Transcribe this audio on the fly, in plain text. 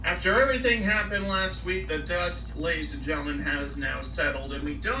After everything happened last week, the dust, ladies and gentlemen, has now settled, and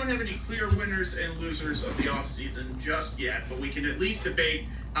we don't have any clear winners and losers of the offseason just yet, but we can at least debate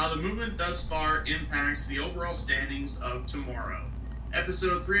how the movement thus far impacts the overall standings of tomorrow.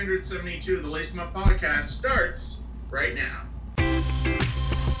 Episode 372 of the Lace 'em Up podcast starts right now.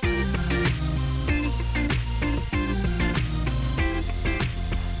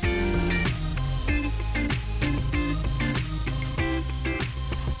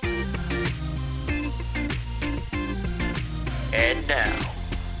 And now,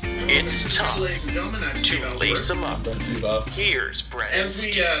 it's time to lace them up. Here's Brent. As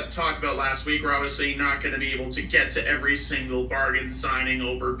we talked about last week, we're obviously not going to be able to get to every single bargain signing,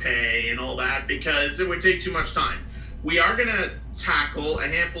 overpay, and all that because it would take too much time. We are going to tackle a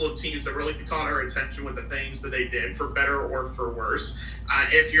handful of teams that really caught our attention with the things that they did, for better or for worse.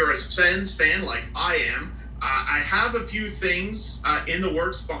 If you're a Sens fan like I am, I have a few things in the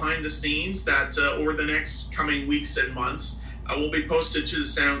works behind the scenes that over the next coming weeks and months will be posted to the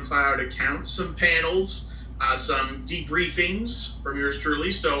SoundCloud account. Some panels, some debriefings from yours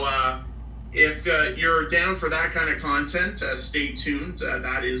truly. So if you're down for that kind of content, stay tuned.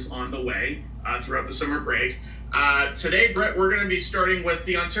 That is on the way throughout the summer break. Today, Brett, we're going to be starting with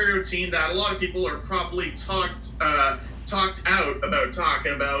the Ontario team that a lot of people are probably talked out about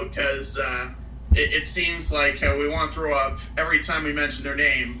talking about because it seems like we want to throw up every time we mention their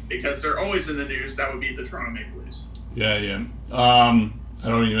name because they're always in the news. That would be the Toronto Maple Leafs. Yeah. I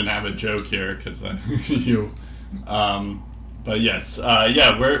don't even have a joke here because you. But yes,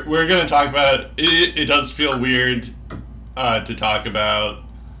 we're going to talk about it. It does feel weird to talk about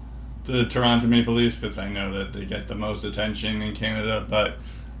the Toronto Maple Leafs because I know that they get the most attention in Canada. But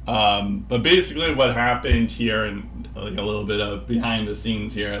basically, what happened here and like a little bit of behind the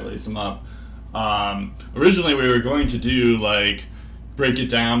scenes here at Lace 'em Up. Originally, we were going to do break it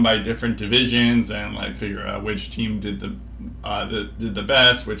down by different divisions and figure out which team did the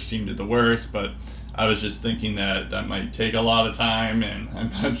best, which team did the worst. But I was just thinking that might take a lot of time, and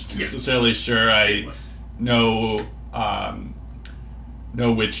I'm not necessarily sure I know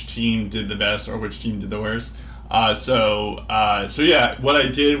which team did the best or which team did the worst. So what I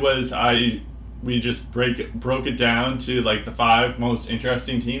did was we just broke it down to the 5 most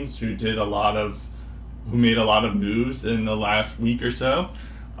interesting teams who made a lot of moves in the last week or so,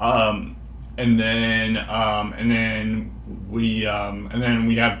 and then we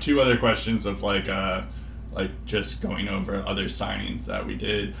have 2 other questions of just going over other signings that we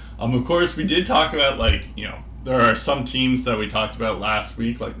did. Of course, we did talk about there are some teams that we talked about last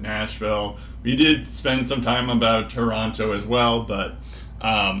week, like Nashville. We did spend some time about Toronto as well, but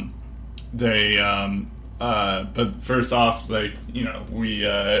but first off,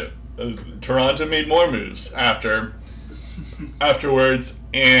 Toronto made more moves afterwards,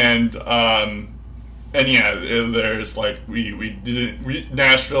 and there's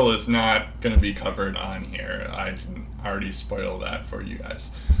Nashville is not going to be covered on here. I can already spoil that for you guys,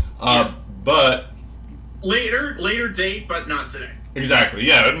 but later date, but not today. Exactly,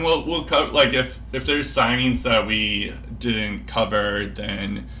 yeah, and we'll cover if there's signings that we didn't cover,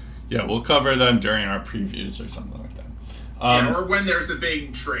 then we'll cover them during our previews or something like that. Or when there's a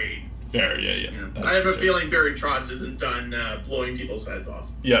big trade. Fair, yeah. I have a feeling Barry Trotz isn't done blowing people's heads off.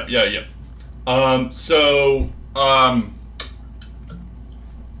 Yeah. So we're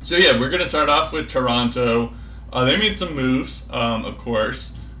gonna start off with Toronto. They made some moves, of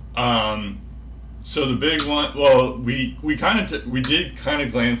course. So the big one, we did kind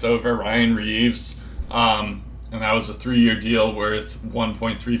of glance over Ryan Reeves, and that was a 3-year deal worth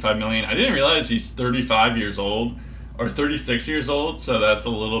 $1.35 million. I didn't realize he's 35 years old. Or 36 years old, so that's a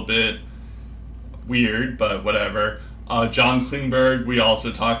little bit weird, but whatever. John Klingberg, we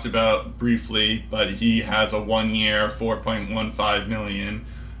also talked about briefly, but he has a 1-year, $4.15 million.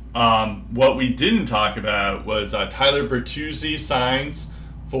 What we didn't talk about was Tyler Bertuzzi signs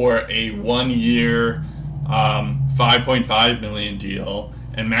for a 1-year, $5.5 million deal,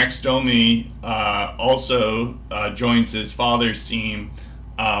 and Max Domi also joins his father's team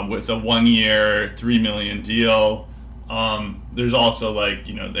with a 1-year, $3 million deal. There's also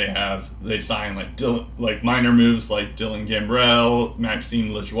they sign minor moves like Dylan Gambrell, Maxime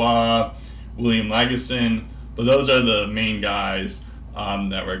Lajoie, William Lagesson, but those are the main guys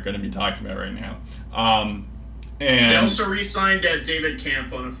that we're going to be talking about right now. And they also re-signed David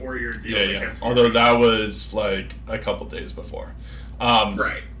Camp on a 4-year deal. Yeah. Although that was a couple days before.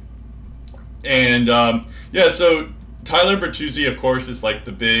 Right. And so Tyler Bertuzzi, of course, is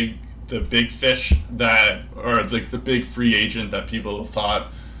the big fish the big free agent that people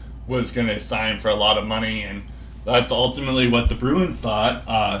thought was going to sign for a lot of money, and that's ultimately what the Bruins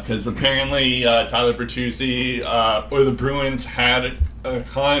thought, because apparently Tyler Bertuzzi, or the Bruins had a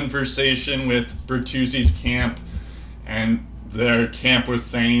conversation with Bertuzzi's camp, and their camp was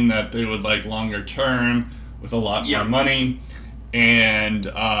saying that they would like longer term with a lot more money, and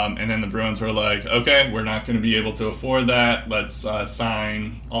then the Bruins were like, okay, we're not going to be able to afford that. Let's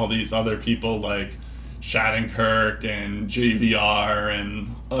sign all these other people like Shattenkirk and JVR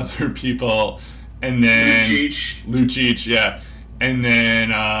and other people, and then Lucic, yeah, and then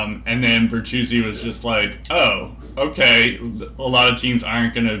Bertuzzi was just like, oh, okay, a lot of teams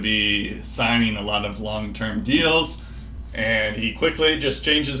aren't going to be signing a lot of long-term deals, and he quickly just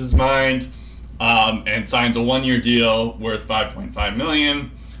changes his mind and signs a 1-year deal worth $5.5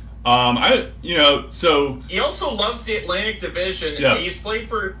 million. So he also loves the Atlantic Division. Yeah. He's played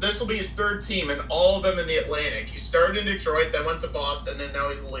for, this will be his third team, and all of them in the Atlantic. He started in Detroit, then went to Boston, and now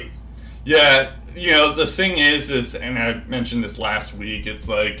he's a Leaf. Yeah, the thing is, and I mentioned this last week, it's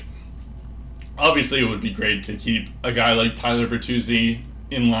like, obviously it would be great to keep a guy like Tyler Bertuzzi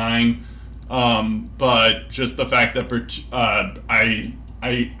in line, but just the fact that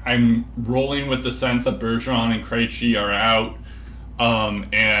I'm rolling with the sense that Bergeron and Krejci are out,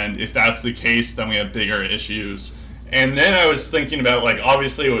 and if that's the case, then we have bigger issues. And then I was thinking about, like,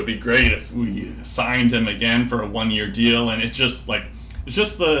 obviously it would be great if we signed him again for a 1-year deal, and it's just the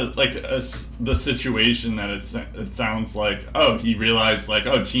situation that it sounds like, oh, he realized, like,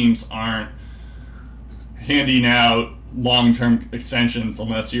 oh, teams aren't handing out long-term extensions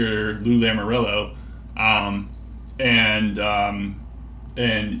unless you're Lou Lamoriello, and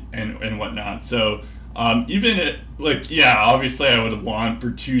whatnot. So obviously I would want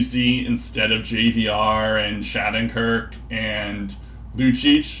Bertuzzi instead of JVR and Shattenkirk and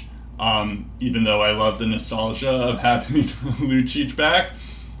Lucic, even though I love the nostalgia of having Lucic back.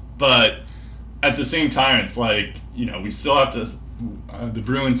 But at the same time, it's like, we still have to, the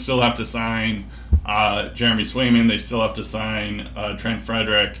Bruins still have to sign Jeremy Swayman. They still have to sign Trent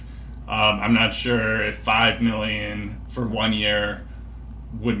Frederick. I'm not sure if $5 million for 1 year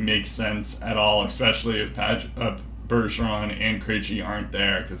would make sense at all, especially if Bergeron and Krejci aren't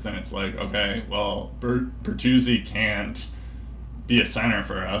there, because then it's like, okay, well, Bertuzzi can't be a center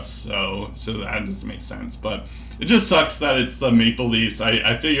for us, so that doesn't make sense. But it just sucks that it's the Maple Leafs.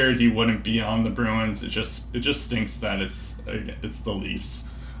 I figured he wouldn't be on the Bruins. It just stinks that it's the Leafs.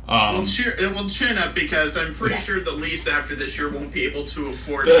 Well, chin up, because I'm pretty sure the Leafs after this year won't be able to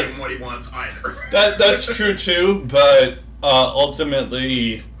afford him what he wants either. That's true too, but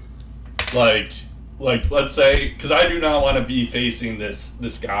ultimately, like let's say, because I do not want to be facing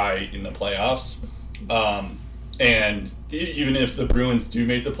this guy in the playoffs, and even if the Bruins do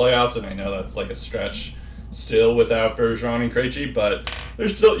make the playoffs, and I know that's like a stretch still without Bergeron and Krejci, but they're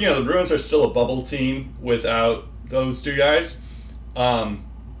still, the Bruins are still a bubble team without those two guys,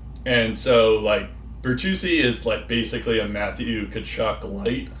 and so like Bertuzzi is like basically a Matthew Tkachuk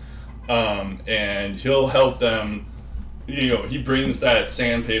light, and he'll help them. He brings that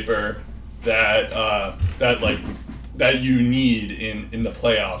sandpaper that you need in the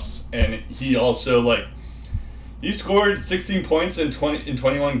playoffs, and he also he scored 16 points in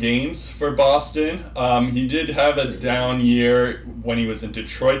 21 games for Boston. He did have a down year when he was in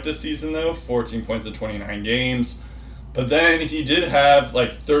Detroit this season, though, 14 points in 29 games. But then he did have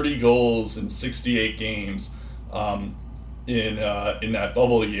 30 goals in 68 games in that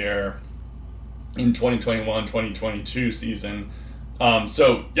bubble year in 2021-2022 season.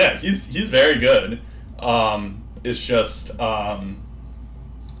 So yeah, he's very good. It's just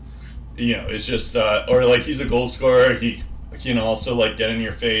he's a goal scorer. He can also get in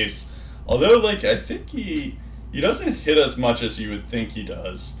your face. Although I think he doesn't hit as much as you would think he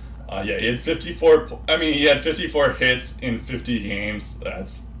does. He had 54. He had 54 hits in 50 games.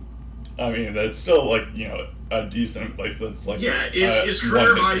 That's still a decent that's his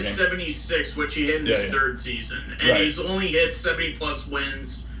career high 76, which he hit in his third season, and he's only hit 70 plus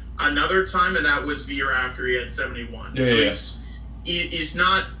wins another time, and that was the year after he had 71. He's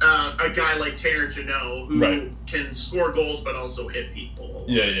not a guy like Tanner Jeannot who can score goals but also hit people.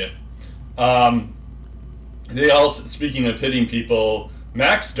 They also, speaking of hitting people,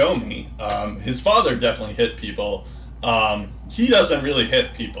 Max Domi, his father definitely hit people. He doesn't really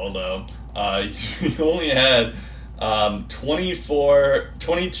hit people, though. He only had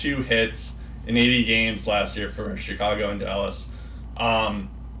 22 hits in 80 games last year for Chicago and Dallas. So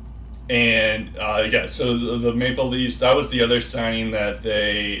the Maple Leafs, that was the other signing that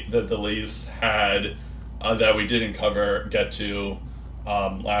the Leafs had that we didn't get to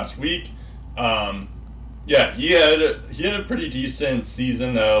last week. Yeah, he had a pretty decent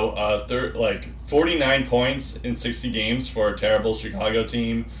season though. 49 points in 60 games for a terrible Chicago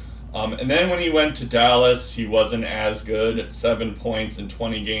team. And then when he went to Dallas, he wasn't as good at 7 points in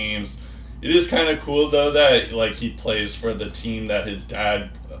 20 games. It is kind of cool though that like he plays for the team that his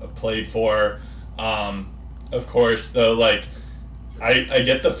dad played for. Of course, though, like I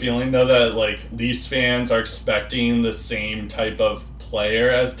get the feeling though that like Leafs fans are expecting the same type of player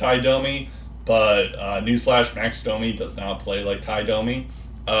as Ty Domi, but newsflash, Max Domi does not play like Ty Domi.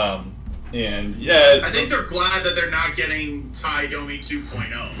 And yeah, I think they're glad that they're not getting Ty Domi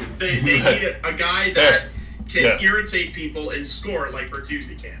 2.0. They need a guy that can irritate people and score like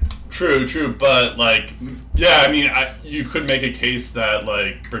Bertuzzi can. True, but like, yeah, I mean, you could make a case that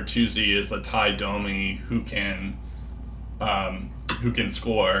like Bertuzzi is a Ty Domi who can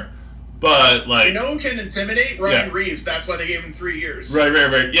score, but like, you know who can intimidate? Ryan Reeves. That's why they gave him 3 years.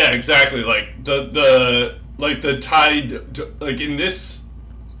 Right. Yeah, exactly. Like the Ty, like in this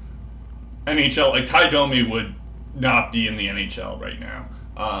NHL, like Ty Domi would not be in the NHL right now.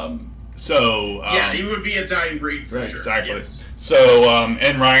 He would be a dying breed for sure. Exactly. Yes. So,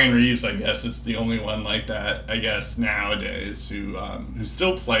 and Ryan Reeves, I guess, is the only one like that, I guess, nowadays who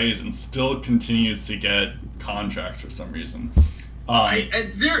still plays and still continues to get contracts for some reason.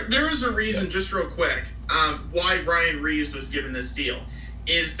 There is a reason, just real quick, why Ryan Reeves was given this deal,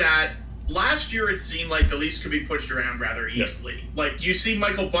 is that last year it seemed like the Leafs could be pushed around rather easily. Yep. Like, you see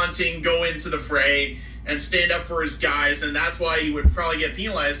Michael Bunting go into the fray and stand up for his guys, and that's why he would probably get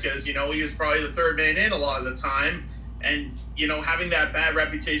penalized because, he was probably the third man in a lot of the time, and, having that bad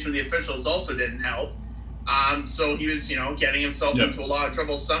reputation with the officials also didn't help. So he was, getting himself into a lot of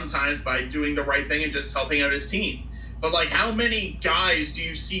trouble sometimes by doing the right thing and just helping out his team. But, like, how many guys do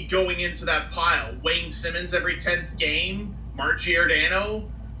you see going into that pile? Wayne Simmons every 10th game? Mark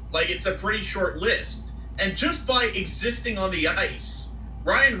Giordano? Like, it's a pretty short list. And just by existing on the ice,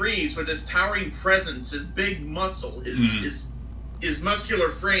 Ryan Reeves, with his towering presence, his big muscle, his muscular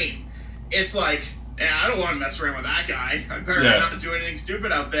frame, it's like, I don't want to mess around with that guy. I better not do anything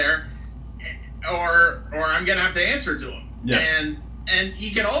stupid out there, or I'm going to have to answer to him. Yeah. And he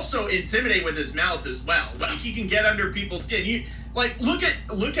can also intimidate with his mouth as well. Like, he can get under people's skin. Look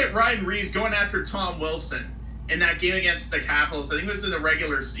at Ryan Reeves going after Tom Wilson in that game against the Capitals. I think it was in the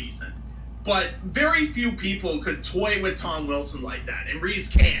regular season. But very few people could toy with Tom Wilson like that, and Reeves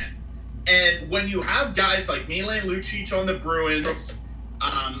can. And when you have guys like Milan Lucic on the Bruins,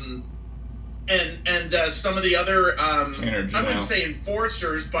 and some of the other, I wouldn't say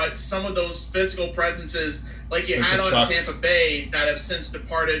enforcers, but some of those physical presences like you had on Tampa Bay that have since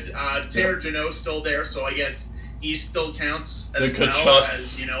departed. Tanner Jeannot's still there, so I guess he still counts as well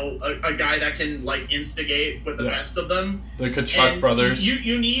as, a guy that can, like, instigate with the best of them. The Kachuk brothers.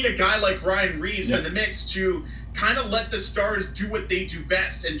 You need a guy like Ryan Reeves in the mix to kind of let the Stars do what they do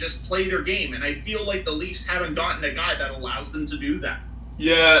best and just play their game. And I feel like the Leafs haven't gotten a guy that allows them to do that.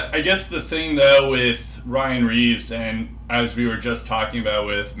 Yeah, I guess the thing, though, with Ryan Reeves, and as we were just talking about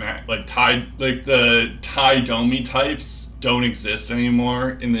with Matt, the Ty Domi types don't exist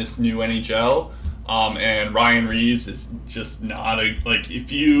anymore in this new NHL. And Ryan Reeves is just not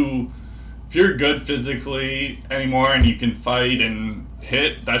if you're good physically anymore and you can fight and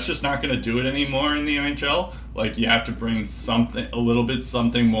hit, that's just not going to do it anymore in the NHL. Like, you have to bring something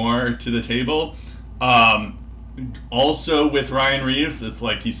more to the table. Also with Ryan Reeves, it's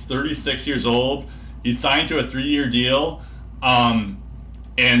like he's 36 years old. He's signed to a 3-year deal.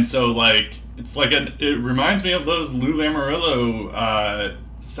 And so, like, it's like it reminds me of those Lou Lamoriello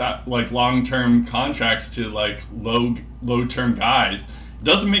long-term contracts to like low-term guys. It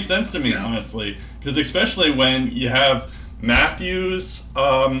doesn't make sense to me, honestly, because especially when you have Matthews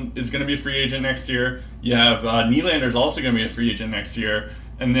is going to be a free agent next year. You have Nylander's also going to be a free agent next year,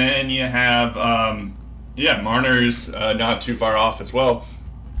 and then you have Marner's not too far off as well.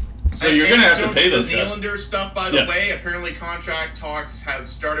 So you're going to have to pay those guys. The Nylander stuff, by the way, apparently contract talks have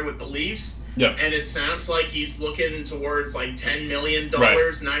started with the Leafs. Yep. And it sounds like he's looking towards like $10 million,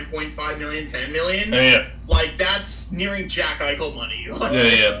 $9.5 million, $10 million. Yeah. Like, that's nearing Jack Eichel money.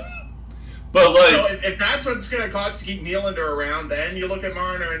 But like, so if that's what it's going to cost to keep Nylander around, then you look at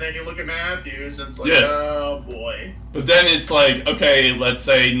Marner and then you look at Matthews, and it's like, oh boy. But then it's like, okay, let's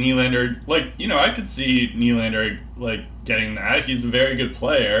say Nylander, I could see Nylander getting that. He's a very good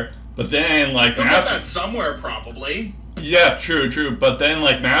player. But then He'll get that somewhere probably. Yeah, true. But then,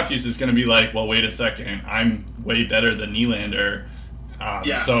 Matthews is going to be like, well, wait a second. I'm way better than Nylander.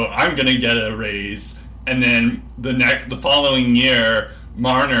 So I'm going to get a raise. And then the following year,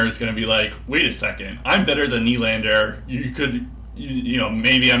 Marner is going to be like, wait a second. I'm better than Nylander. You could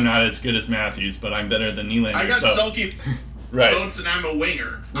maybe I'm not as good as Matthews, but I'm better than Nylander. I got Selke right. votes, and I'm a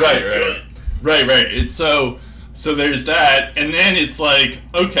winger. Right. It's so there's that, and then it's like,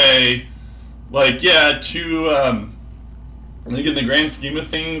 okay, like, yeah, I think in the grand scheme of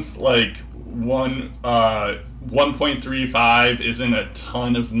things, like 1.35 isn't a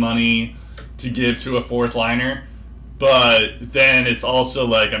ton of money to give to a fourth liner, but then it's also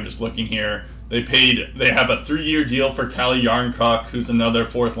like, I'm just looking here, they have a 3-year deal for Kalle Järnkrok, who's another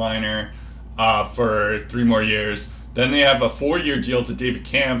fourth liner, for 3 more years. Then they have a 4-year deal to David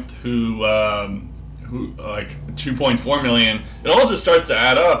Kampf, who like $2.4 million. It all just starts to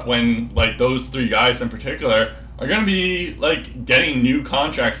add up when, like, those 3 guys in particular are going to be, like, getting new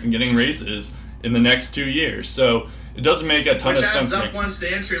contracts and getting raises in the next 2 years. So it doesn't make a ton of sense. Which adds up once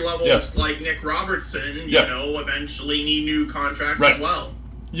the entry levels, like Nick Robertson, eventually need new contracts as well.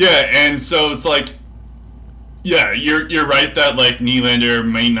 Yeah, and so it's like, yeah, you're right that, like, Nylander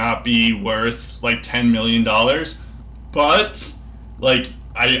may not be worth, like, $10 million, but, like,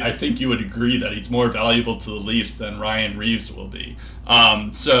 I think you would agree that he's more valuable to the Leafs than Ryan Reeves will be.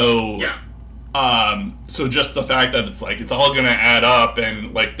 So just the fact that it's like, it's all going to add up,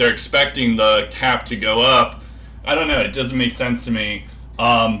 and, like, they're expecting the cap to go up, I don't know, it doesn't make sense to me.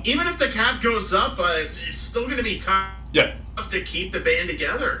 Even if the cap goes up, it's still going to be tough to keep the band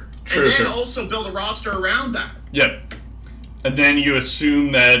together. True, and then also build a roster around that. Yep. And then you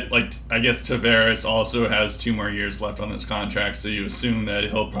assume that, like, I guess Tavares also has 2 more years left on this contract, so you assume that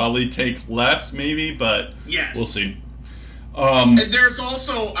he'll probably take less, maybe, but we'll see. And there's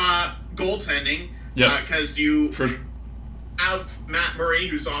also goaltending, because you have Matt Murray,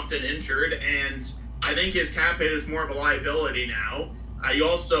 who's often injured, and I think his cap hit is more of a liability now. You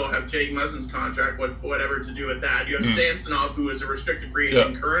also have Jake Muzzin's contract, whatever to do with that. You have Samsonov, who is a restricted free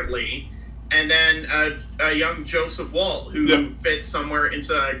agent currently, and then a young Joseph Woll, who fits somewhere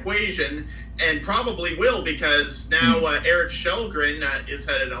into that equation, and probably will, because now Eric Källgren is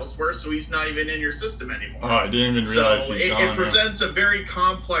headed elsewhere, so he's not even in your system anymore. Oh, I didn't even realize he's gone. It presents a very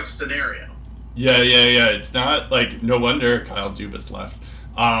complex scenario. Yeah. It's not, like, no wonder Kyle Dubas left.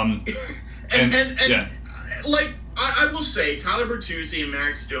 Like, I will say, Tyler Bertuzzi and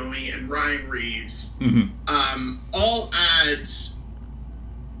Max Domi and Ryan Reeves all add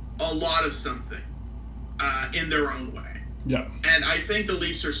a lot of something in their own way. Yeah. And I think the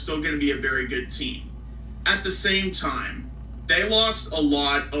Leafs are still going to be a very good team. At the same time, they lost a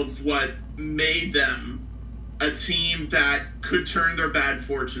lot of what made them a team that could turn their bad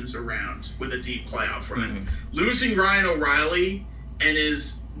fortunes around with a deep playoff run. Losing Ryan O'Reilly and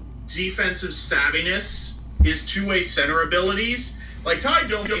his defensive savviness, his two-way center abilities, like, Ty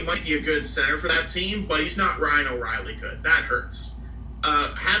Domi might be a good center for that team, but he's not Ryan O'Reilly good. That hurts.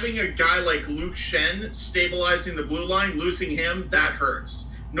 Having a guy like Luke Shen stabilizing the blue line, losing him, that hurts.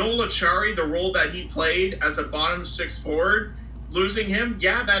 Noel Acciari, the role that he played as a bottom 6 forward, losing him,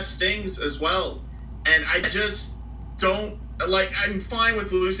 that stings as well. And I just don't, like, I'm fine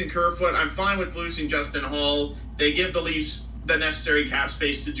with losing Kerfoot. I'm fine with losing Justin Hall. They give the Leafs the necessary cap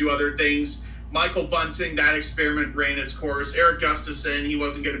space to do other things. Michael Bunting, that experiment ran its course. Eric Gustafsson, he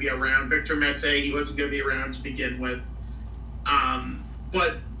wasn't going to be around. Victor Mete, he wasn't going to be around to begin with.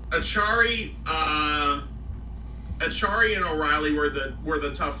 But Acciari and O'Reilly were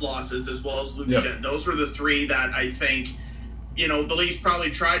the tough losses, as well as Luke Shen. Those were the 3 that I think, the Leafs probably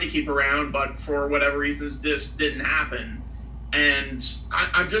tried to keep around, but for whatever reasons, this didn't happen. And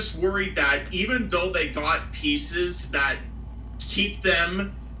I'm just worried that even though they got pieces that keep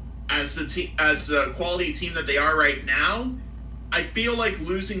them as the quality team that they are right now, I feel like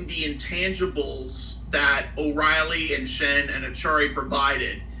losing the intangibles that O'Reilly and Shen and Acciari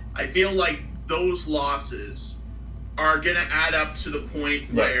provided, I feel like those losses are going to add up to the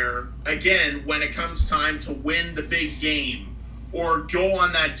point where, again, when it comes time to win the big game or go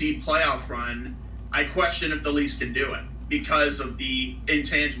on that deep playoff run, I question if the Leafs can do it because of the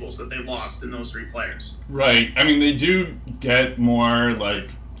intangibles that they lost in those 3 players. Right. I mean, they do get more,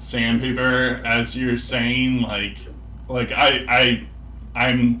 like, sandpaper, as you're saying, like I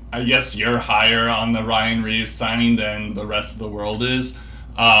guess you're higher on the Ryan Reeves signing than the rest of the world is.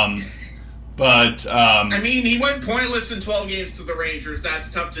 But I mean, he went pointless in 12 games to the Rangers.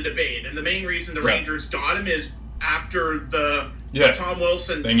 That's tough to debate. And the main reason the Rangers got him is after the Tom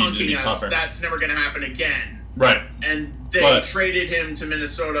Wilson punking us, that's never going to happen again. Right. And they traded him to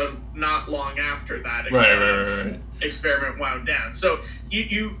Minnesota not long after that experiment wound down. So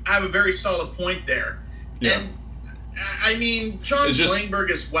you have a very solid point there. Yeah. And I mean, John Klingberg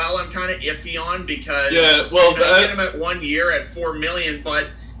as well, I'm kind of iffy on because you get him at 1 year at $4 million, but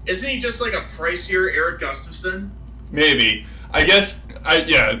isn't he just like a pricier Eric Gustafsson? Maybe. I guess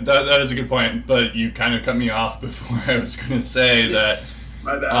that is a good point. But you kind of cut me off before I was going to say that.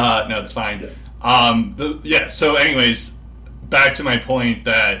 My bad. No, it's fine. So anyways, back to my point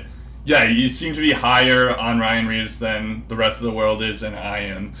that you seem to be higher on Ryan Reeves than the rest of the world is, and I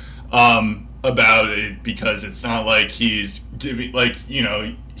am about it, because it's not like he's giving, like, you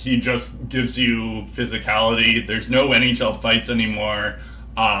know, he just gives you physicality. There's no NHL fights anymore.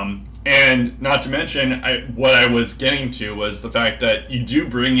 And not to mention, what I was getting to was the fact that you do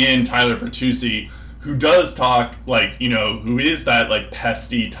bring in Tyler Bertuzzi, who does talk, like, you know, who is that, like,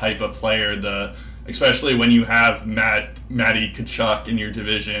 pesty type of player, especially when you have Matty Tkachuk in your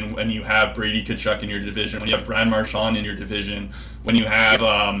division, when you have Brady Tkachuk in your division, when you have Brad Marchand in your division, when you have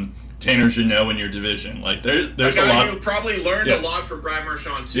Tanner Jeannot in your division. Like, there's a lot. You probably learned a lot from Brad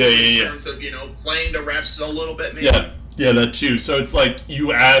Marchand, too, in terms of, you know, playing the refs a little bit, maybe. Yeah, that too. So it's like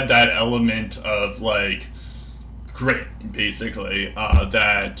you add that element of, like, grit, basically,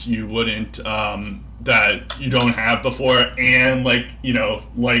 that you wouldn't, that you don't have before, and, like, you know,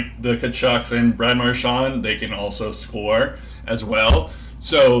 like the Tkachuks and Brad Marchand, they can also score as well.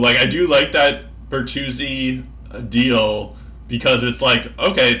 So, like, I do like that Bertuzzi deal, because it's like,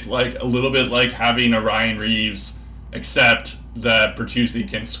 okay, it's like a little bit like having a Ryan Reeves, except that Bertuzzi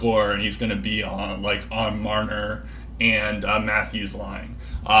can score, and he's going to be on Marner and Matthews' line.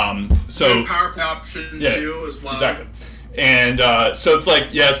 So power play option too as well. Exactly. And so it's like,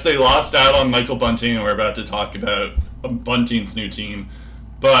 yes, they lost out on Michael Bunting, and we're about to talk about Bunting's new team.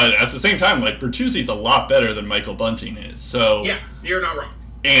 But at the same time, like, Bertuzzi's a lot better than Michael Bunting is. So yeah, you're not wrong.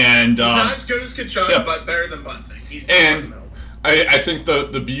 And he's not as good as Tkachuk, but better than Bunting. I think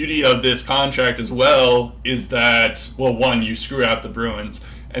the beauty of this contract as well is that, well, one, you screw out the Bruins,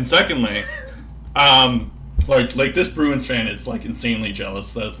 and secondly, like this Bruins fan is, like, insanely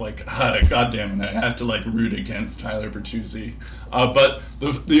jealous. That's like, God damn it, I have to, like, root against Tyler Bertuzzi. But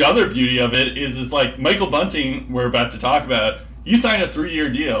the other beauty of it is like Michael Bunting, we're about to talk about. You signed a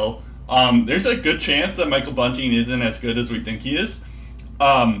 3-year deal. There's a good chance that Michael Bunting isn't as good as we think he is.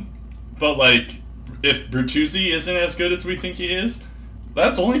 But, like, if Bertuzzi isn't as good as we think he is,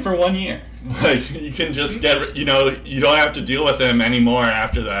 that's only for 1 year. Like, you can just get, you know, you don't have to deal with him anymore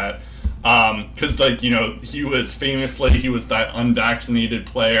after that. Because, like, you know, he was that unvaccinated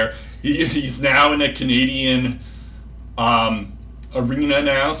player. He's now in a Canadian arena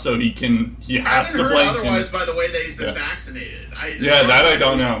now, so he has to play. Otherwise, by the way, that he's been vaccinated. That I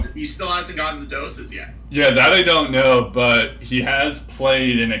don't know. He still hasn't gotten the doses yet. Yeah, that I don't know, but he has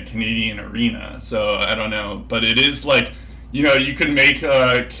played in a Canadian arena, so I don't know. But it is like, you know, you can make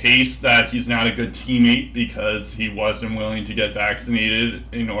a case that he's not a good teammate because he wasn't willing to get vaccinated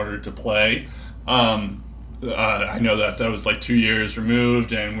in order to play. I know that was like 2 years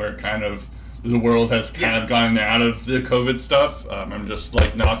removed, and the world has kind of gotten out of the COVID stuff. I'm just,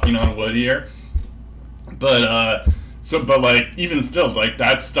 like, knocking on wood here. But like, even still, like,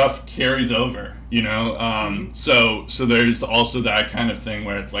 that stuff carries over, you know? So there's also that kind of thing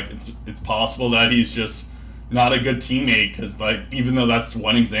where it's like, it's possible that he's just not a good teammate, because, like, even though that's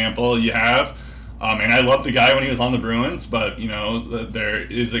one example you have, and I love the guy when he was on the Bruins, but, you know, there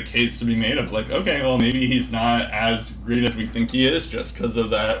is a case to be made of, like, okay, well, maybe he's not as great as we think he is just because of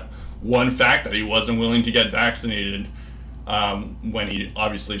that one fact that he wasn't willing to get vaccinated when he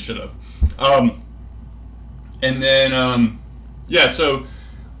obviously should have. And then, and then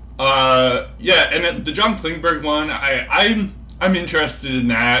the John Klingberg one, I'm interested in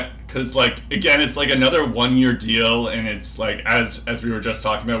that, because, like, again, it's like another 1-year deal, and it's like, as we were just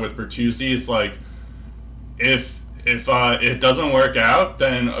talking about with Bertuzzi, it's like, if it doesn't work out,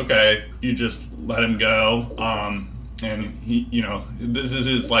 then okay, you just let him go. And he, you know, this is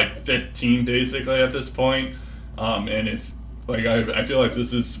his, like, 5th team basically at this point. And if, like, I feel like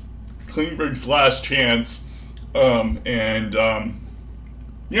this is Klingberg's last chance. He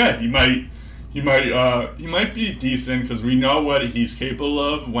might be decent, because we know what he's capable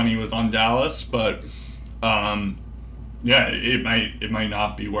of when he was on Dallas, but it might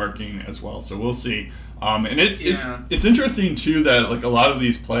not be working as well. So we'll see. And it's interesting too that, like, a lot of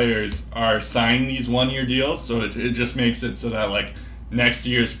these players are signing these 1-year deals, so it just makes it so that, like, next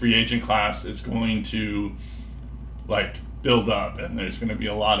year's free agent class is going to, like, build up, and there's going to be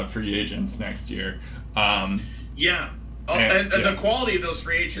a lot of free agents next year. And the quality of those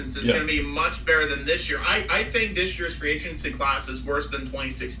free agents is going to be much better than this year. I think this year's free agency class is worse than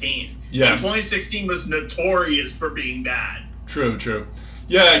 2016. Yeah. And 2016 was notorious for being bad. True.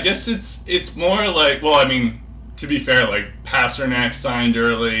 Yeah, I guess it's more like, well, I mean, to be fair, like, Pasternak signed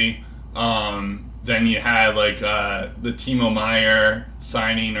early. Then you had, like, the Timo Meier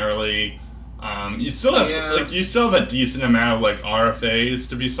signing early. You still have you still have a decent amount of like RFAs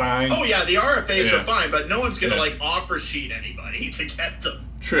to be signed. Oh yeah, the RFAs are fine, but no one's gonna like offer sheet anybody to get them.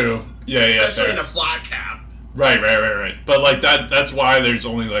 True. Yeah. Especially in a flat cap. Right. But like that's why there's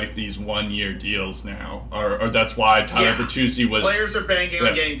only like these 1-year deals now, or that's why Tyler Bertuzzi was. Players are banking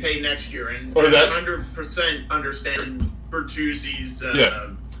on getting paid next year, and or that 100% understand Bertuzzi's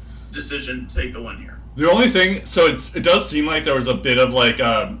decision to take the 1 year. The only thing, so it does seem like there was a bit of like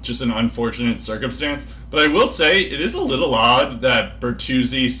just an unfortunate circumstance, but I will say it is a little odd that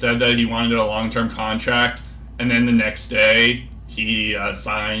Bertuzzi said that he wanted a long-term contract, and then the next day he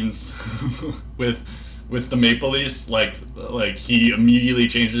signs with the Maple Leafs. Like he immediately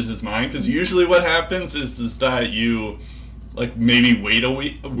changes his mind, because usually what happens is that you like maybe wait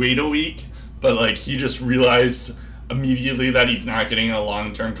a week, but like he just realized immediately that he's not getting a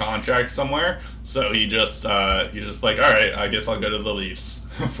long-term contract somewhere, so he just like, all right, I guess I'll go to the Leafs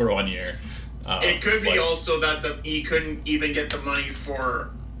for 1 year. It could be also that he couldn't even get the money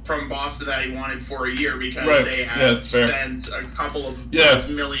from Boston that he wanted for a year, because they had spent a couple of those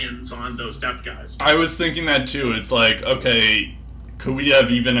millions on those depth guys. I was thinking that too. It's like, okay, could we have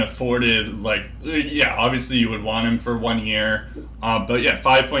even afforded, like, obviously you would want him for 1 year, but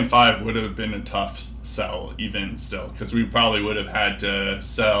 5.5 would have been a tough sell even still, because we probably would have had to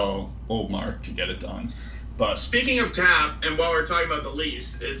sell Oldmark to get it done. But speaking of cap, and while we're talking about the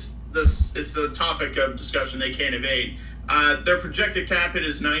Leafs, it's the topic of discussion they can't evade. Their projected cap hit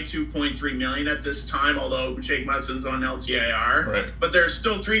is $92.3 million at this time, although Jake Mudsson's on LTIR. Right. But there's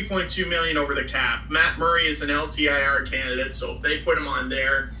still $3.2 million over the cap. Matt Murray is an LTIR candidate, so if they put him on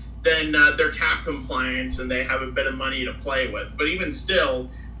there, then they're cap compliant and they have a bit of money to play with. But even still,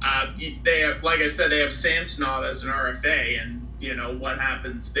 they have, like I said, they have Samsonov as an RFA, and what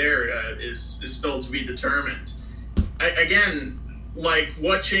happens there is still to be determined. Again, like,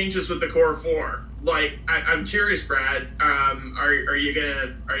 what changes with the core four? Like, I'm curious, Brad. Are you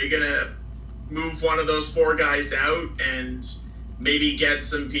gonna move one of those four guys out and maybe get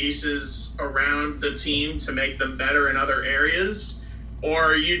some pieces around the team to make them better in other areas,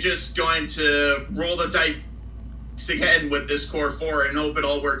 or are you just going to roll the dice again with this core four and hope it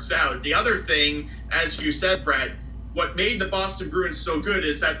all works out? The other thing, as you said, Brad, what made the Boston Bruins so good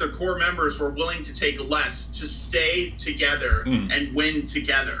is that the core members were willing to take less to stay together and win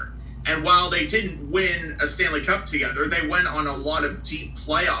together. And while they didn't win a Stanley Cup together, they went on a lot of deep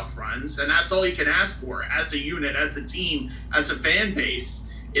playoff runs, and that's all you can ask for as a unit, as a team, as a fan base,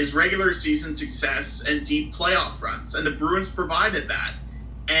 is regular season success and deep playoff runs. And the Bruins provided that.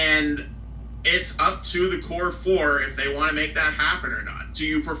 And it's up to the core four if they want to make that happen or not. Do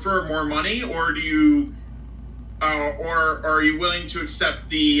you prefer more money, or do you... or are you willing to accept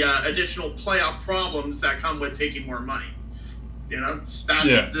the additional playoff problems that come with taking more money? That's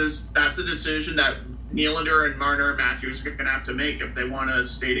a decision that Nylander and Marner and Matthews are going to have to make if they want to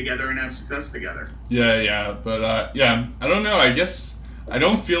stay together and have success together. But I don't know. I guess I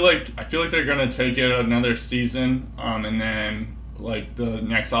feel like they're going to take it another season, and then like the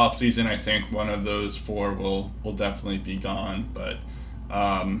next off season, I think one of those four will definitely be gone. But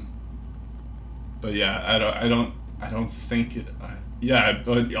I don't think it.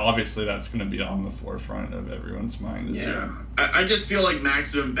 But obviously that's going to be on the forefront of everyone's mind this year. I just feel like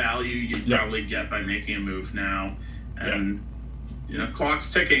maximum value you'd probably get by making a move now. And,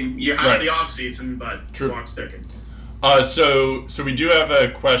 clock's ticking. You have the off-season, but clock's ticking. So we do have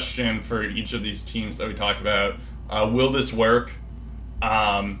a question for each of these teams that we talk about. Will this work?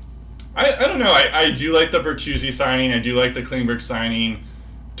 I don't know. I do like the Bertuzzi signing. I do like the Klingberg signing.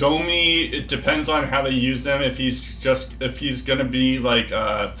 Domi, it depends on how they use them. If he's gonna be like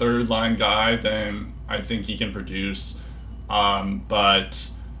a third line guy, then I think he can produce. But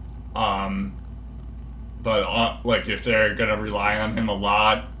like if they're gonna rely on him a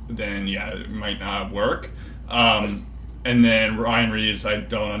lot, then it might not work. And then Ryan Reeves, I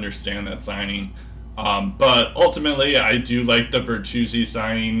don't understand that signing. But ultimately, I do like the Bertuzzi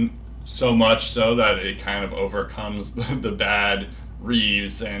signing so much so that it kind of overcomes the bad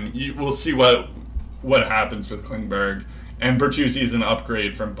Reeves, and we'll see what happens with Klingberg. And Bertuzzi is an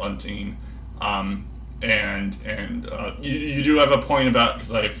upgrade from Bunting, and you do have a point about,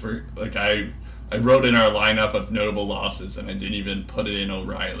 because I wrote in our lineup of notable losses, and I didn't even put it in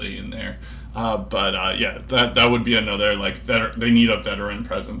O'Reilly in there. That would be another they need a veteran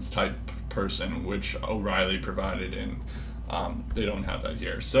presence type person, which O'Reilly provided, and they don't have that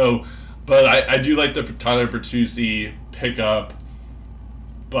here. So, but I do like the Tyler Bertuzzi pickup.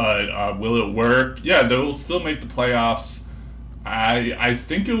 But will it work? Yeah, they'll still make the playoffs. I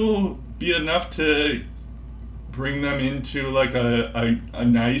think it will be enough to bring them into like a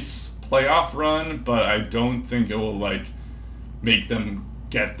nice playoff run, but I don't think it will like make them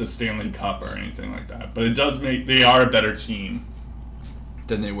get the Stanley Cup or anything like that. But it does make they are a better team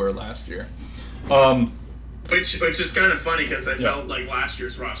than they were last year. Which is kind of funny because I felt like last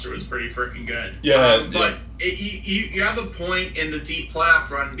year's roster was pretty freaking good. Yeah, but you have a point in the deep playoff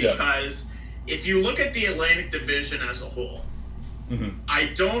run because if you look at the Atlantic Division as a whole, I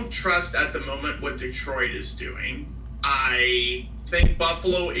don't trust at the moment what Detroit is doing. I think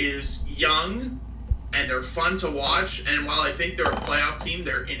Buffalo is young and they're fun to watch. And while I think they're a playoff team,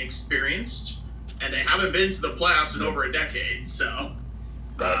 they're inexperienced and they haven't been to the playoffs in over a decade. So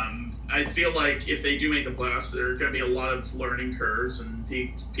I feel like if they do make the playoffs, there are going to be a lot of learning curves and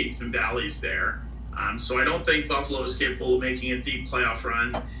peaks and valleys there. So I don't think Buffalo is capable of making a deep playoff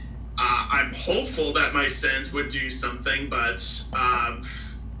run. I'm hopeful that my Sens would do something, but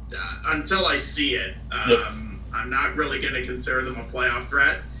until I see it, I'm not really going to consider them a playoff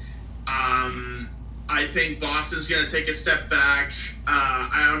threat. I think Boston's going to take a step back.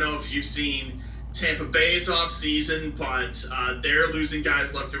 I don't know if you've seen Tampa Bay's offseason, but they're losing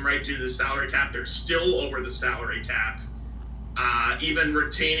guys left and right due to the salary cap. They're still over the salary cap. Even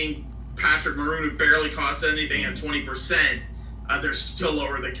retaining Patrick Maroon, who barely costs anything at 20%, they're still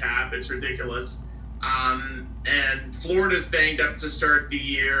over the cap. It's ridiculous. And Florida's banged up to start the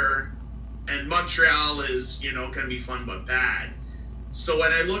year, and Montreal is, going to be fun but bad. So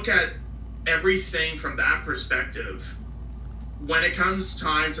when I look at everything from that perspective, when it comes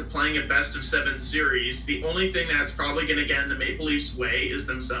time to playing a best-of-7 series, the only thing that's probably going to get in the Maple Leafs' way is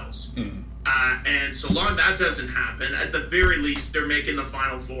themselves. And so long that doesn't happen, at the very least, they're making the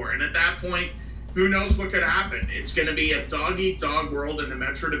Final Four. And at that point, who knows what could happen? It's going to be a dog-eat-dog world in the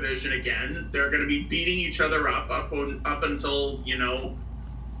Metro Division again. They're going to be beating each other up until,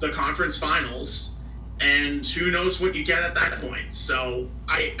 the conference finals. And who knows what you get at that point. So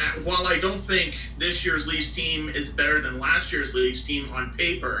while I don't think this year's Leafs team is better than last year's Leafs team on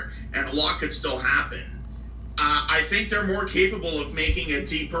paper, and a lot could still happen, I think they're more capable of making a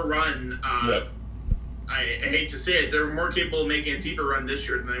deeper run. I hate to say it, they're more capable of making a deeper run this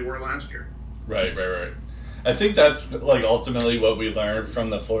year than they were last year. Right. I think that's like ultimately what we learned from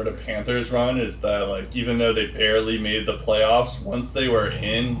the Florida Panthers run is that like even though they barely made the playoffs, once they were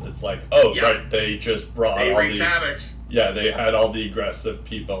in, it's like they just brought all the havoc. Yeah, they had all the aggressive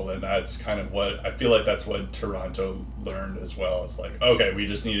people, and that's kind of what I feel like that's what Toronto learned as well. It's like, okay, we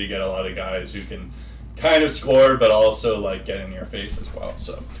just need to get a lot of guys who can kind of score, but also like get in your face as well.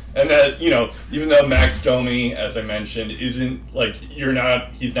 So, and that even though Max Domi, as I mentioned, isn't like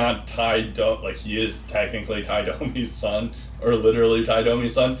he's not he is technically Ty Domi's son, or literally Ty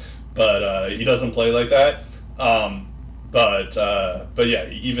Domi's son, but he doesn't play like that. But yeah,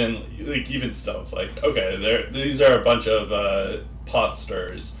 even still, it's like okay, these are a bunch of pot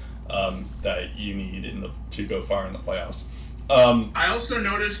stirs that you need to go far in the playoffs. I also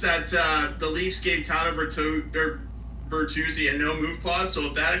noticed that the Leafs gave Tyler Bertuzzi a no-move clause, so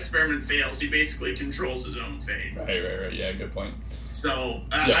if that experiment fails, he basically controls his own fate. Right. Yeah, good point. So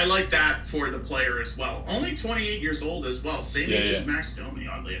I like that for the player as well. Only 28 years old as well. Same age as Max Domi,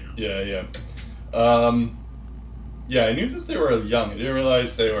 oddly enough. Yeah. I knew that they were young. I didn't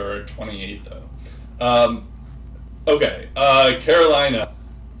realize they were 28, though. Carolina.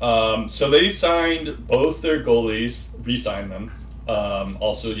 So they signed both their goalies, re-signed them.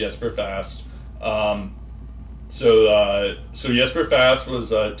 Also Jesper Fast. So Jesper Fast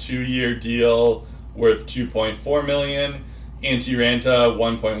was a 2-year deal worth $2.4 million. Antti Ranta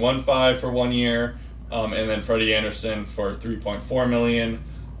 $1.15 for 1 year, and then Freddie Anderson for $3.4 million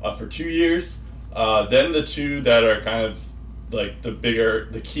for 2 years. Then the two that are kind of like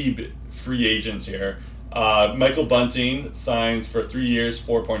the key free agents here. Michael Bunting signs for 3 years,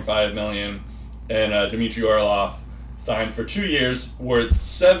 $4.5 million, and Dmitry Orlov signed for 2 years, worth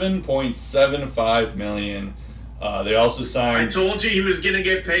 $7.75 million. They also signed. I told you he was gonna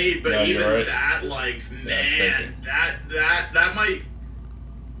get paid, but even that, that might.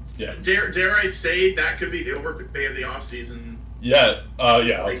 Yeah. Dare I say that could be the overpay of the offseason? Yeah. I'll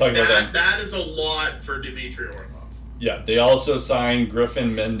talk about that. That is a lot for Dmitry Orlov. Yeah, they also signed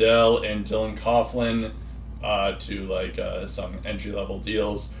Griffin Mendel and Dylan Coughlin to some entry-level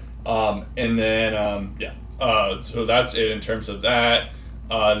deals. So that's it in terms of that.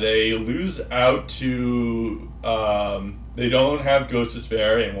 They lose out to... they don't have Ghost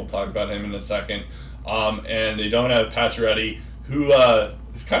Despair, and we'll talk about him in a second. And they don't have Pacioretty, who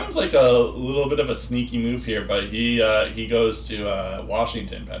is kind of like a little bit of a sneaky move here, but he goes to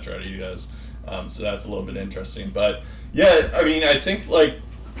Washington, Pacioretty does. So that's a little bit interesting. But, yeah, I mean, I think,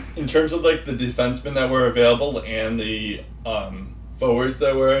 in terms of, the defensemen that were available and the forwards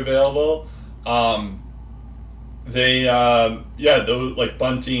that were available. Those like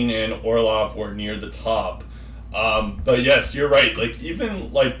Bunting and Orlov were near the top. But yes, you're right. Like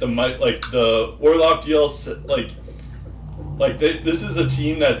even like the Orlov deal, this is a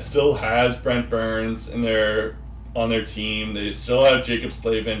team that still has Brent Burns on their team. They still have Jacob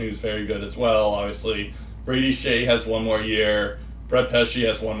Slavin, who's very good as well. Obviously, Brady Shea has one more year. Brett Pesce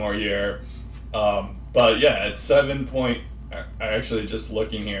has one more year. But yeah, at 7 point, I actually just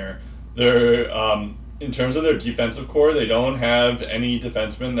looking here, they're in terms of their defensive core, they don't have any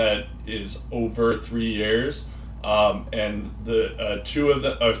defenseman that is over 3 years. And the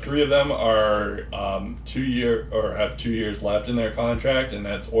three of them are 2 year or have 2 years left in their contract, and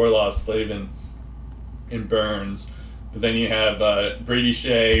that's Orlov, Slavin, and Burns. But then you have Brady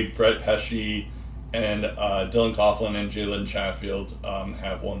Shea, Brett Pesce, and Dylan Coughlin and Jalen Chatfield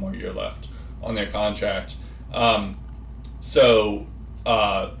have 1 more year left on their contract. I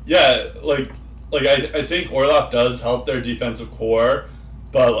think Orlov does help their defensive core,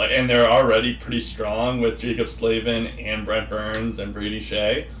 but and they're already pretty strong with Jacob Slavin and Brent Burns and Brady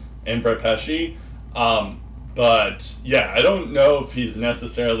Shea and Brett Pesce. But yeah, I don't know if he's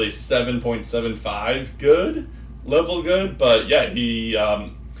necessarily 7.75 level good, but yeah, he I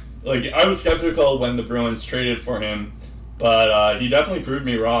was skeptical when the Bruins traded for him, but he definitely proved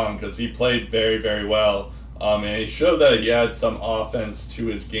me wrong because he played very, very well, and he showed that he had some offense to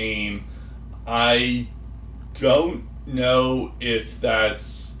his game. I don't know if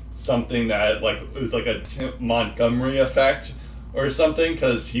that's something that it was like a Montgomery effect or something,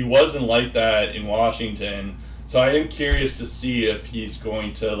 because he wasn't like that in Washington. So I am curious to see if he's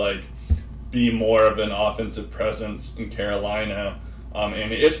going to be more of an offensive presence in Carolina.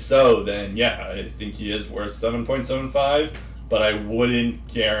 And if so, then yeah, I think he is worth 7.75, but I wouldn't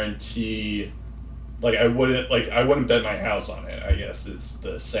guarantee, I wouldn't bet my house on it, I guess is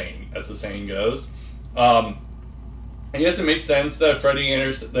the saying, as the saying goes. I guess it makes sense that Freddie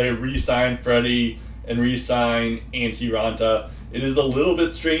Anderson, they re-signed Freddie and re-signed Antti Ranta. It is a little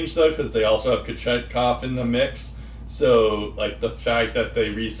bit strange though, because they also have Kochetkov in the mix. So, the fact that they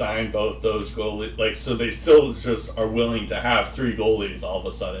re-signed both those goalies, so they still just are willing to have 3 goalies all of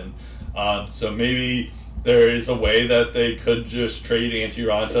a sudden. So maybe there is a way that they could just trade Antti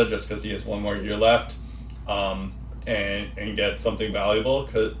Ranta just because he has 1 more year left, and get something valuable.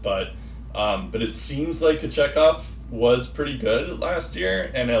 But it seems like Kochetkov was pretty good last year,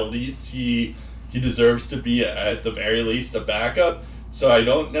 and at least he deserves to be, at the very least, a backup. So I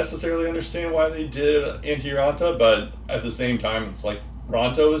don't necessarily understand why they did Antti Ranta, but at the same time, it's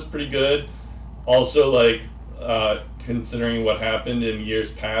Ranta was pretty good. Also, considering what happened in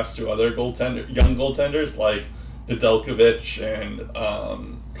years past to other young goaltenders like Nedeljkovic and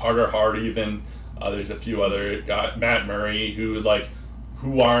Carter Hart, even there's a few other guys, Matt Murray, who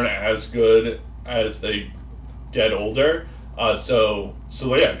aren't as good as they get older. So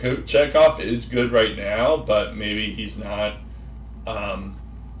yeah, Chekhov is good right now, but maybe he's not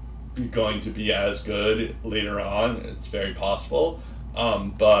going to be as good later on. It's very possible.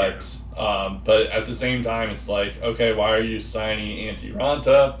 But at the same time, it's okay, why are you signing Antti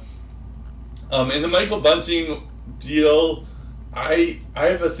Ranta? In the Michael Bunting deal, I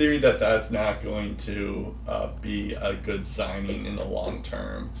have a theory that that's not going to be a good signing in the long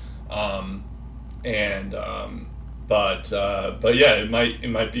term. But yeah, it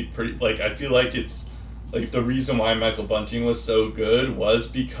might be pretty, I feel like it's the reason why Michael Bunting was so good was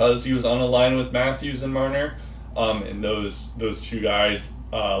because he was on a line with Matthews and Marner, and those 2 guys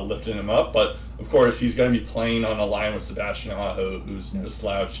lifted him up. But of course, he's going to be playing on a line with Sebastian Aho, who's no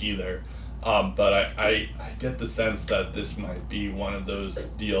slouch either. But I get the sense that this might be one of those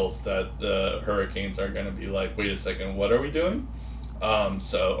deals that the Hurricanes are going to be wait a second, what are we doing?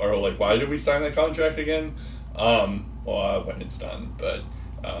 Why did we sign that contract again? When it's done, but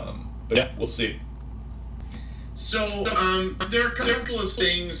yeah, we'll see. So there are a couple of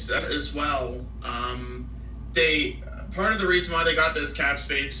things as well. Part of the reason why they got this cap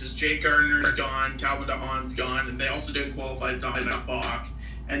space is Jake Gardner's gone, Calvin DeHaan's gone, and they also didn't qualify Dominic Bach.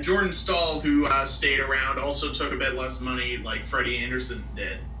 And Jordan Stahl, who stayed around, also took a bit less money like Freddie Anderson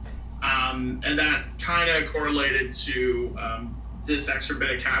did. And that kind of correlated to this extra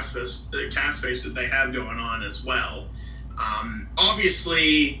bit of cap space that they have going on as well.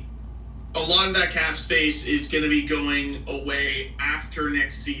 Obviously, a lot of that cap space is going to be going away after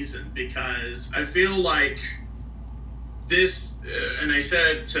next season, because I feel like this, and I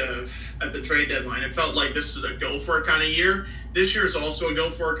said it at the trade deadline, it felt like this is a go for it kind of year. This year is also a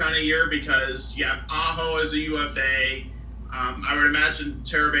go for it kind of year because you have Aho as a UFA. I would imagine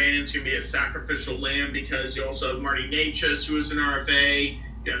Tarabanen's going to be a sacrificial lamb because you also have Marty Natchez, who is an RFA.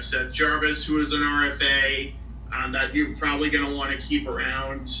 You have Seth Jarvis, who is an RFA, that you're probably going to want to keep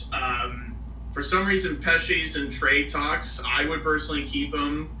around. For some reason, Pesce's in trade talks. I would personally keep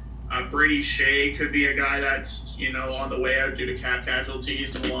him. Brady Shea could be a guy that's, on the way out due to cap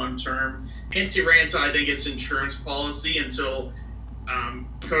casualties in the long term. Antti Ranta, I think it's insurance policy until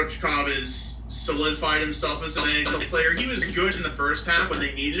Coach Cobb has solidified himself as an NHL player. He was good in the first half when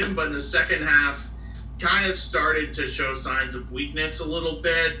they needed him, but in the second half, kind of started to show signs of weakness a little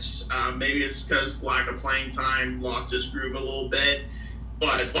bit. Maybe it's because lack of playing time, lost his groove a little bit.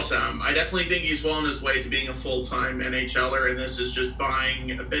 But I definitely think he's well on his way to being a full-time NHLer, and this is just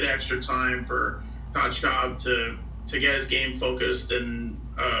buying a bit extra time for Coach Cobb to get his game focused and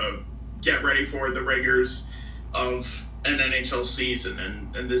get ready for the rigors of an NHL season,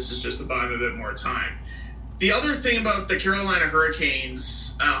 and this is just to buy him a bit more time. The other thing about the Carolina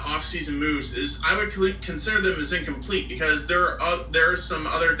Hurricanes off-season moves is I would consider them as incomplete because there are some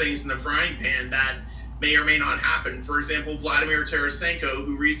other things in the frying pan that may or may not happen. For example, Vladimir Tarasenko,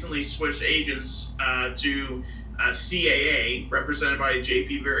 who recently switched agents to CAA, represented by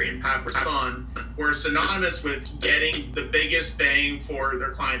JP Berry and Pat Brisson, were synonymous with getting the biggest bang for their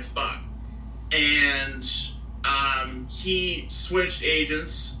client's buck. And he switched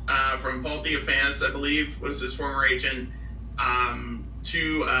agents from Paul Theophanis, I believe, was his former agent,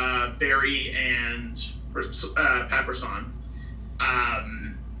 to Berry and Pat Brisson.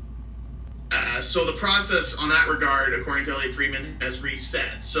 So the process on that regard, according to Elliot Friedman, has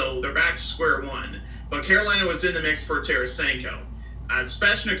reset. So they're back to square one. But Carolina was in the mix for Tarasenko.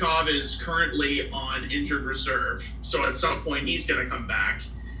 Svechnikov is currently on injured reserve. So at some point, he's going to come back.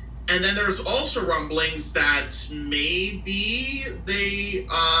 And then there's also rumblings that maybe they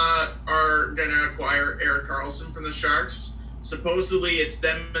are going to acquire Erik Karlsson from the Sharks. Supposedly, it's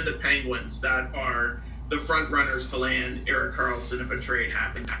them and the Penguins that are the front runners to land Erik Karlsson if a trade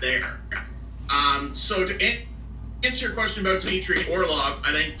happens there. So to answer your question about Dmitry Orlov,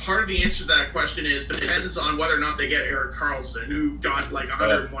 I think part of the answer to that question is depends on whether or not they get Erik Karlsson, who got like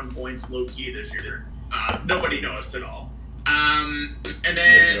 101 points low key this year. Nobody noticed at all. And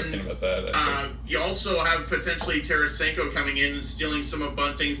then you also have potentially Tarasenko coming in and stealing some of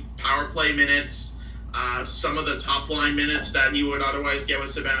Bunting's power play minutes, some of the top line minutes that he would otherwise get with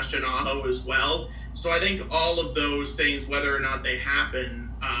Sebastian Aho as well. So I think all of those things, whether or not they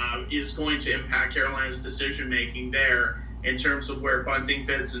happen, is going to impact Carolina's decision making there in terms of where Bunting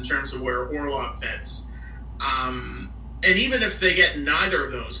fits, in terms of where Orlov fits. And even if they get neither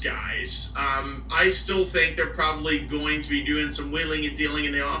of those guys, I still think they're probably going to be doing some wheeling and dealing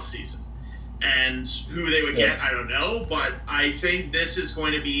in the offseason. And who they would get, I don't know. But I think this is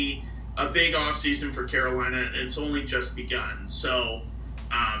going to be a big offseason for Carolina, and it's only just begun. So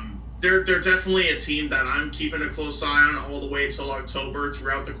they're definitely a team that I'm keeping a close eye on all the way till October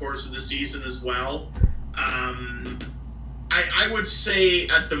throughout the course of the season as well. I would say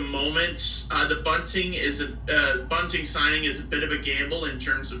at the moment, the Bunting signing is a bit of a gamble in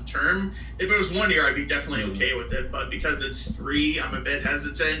terms of term. If it was 1 year, I'd be definitely okay with it, but because it's 3, I'm a bit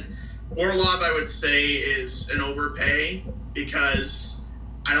hesitant. Orlov, I would say, is an overpay because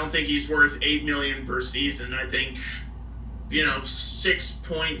I don't think he's worth $8 million per season. I think,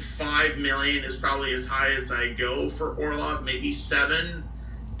 $6.5 million is probably as high as I go for Orlov, maybe $7.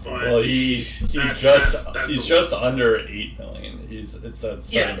 But he's just under $8 million. It's at 7.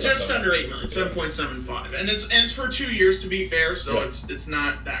 Yeah, just under $8 million, 7.75, and it's for 2 years to be fair, so it's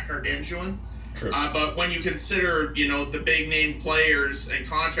not that gargantuan. True. But when you consider the big name players and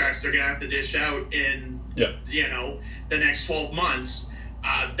contracts they're gonna have to dish out in the next 12 months,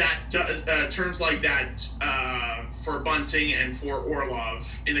 terms like that for Bunting and for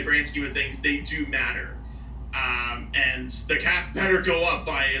Orlov in the grand scheme of things, they do matter. And the cap better go up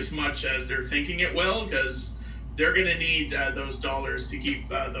by as much as they're thinking it will, because they're going to need those dollars to keep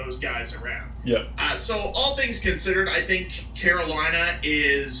those guys around. Yeah. So all things considered, I think Carolina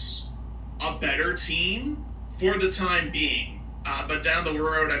is a better team for the time being. But down the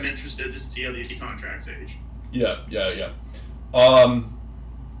road, I'm interested to see how these contracts age. Yeah.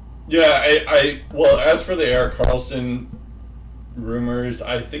 Well, as for the Erik Karlsson rumors,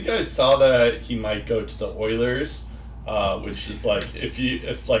 I think I saw that he might go to the Oilers, which is like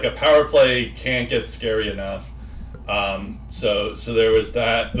if like a power play can't get scary enough. So there was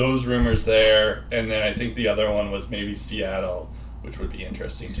those rumors there, and then I think the other one was maybe Seattle, which would be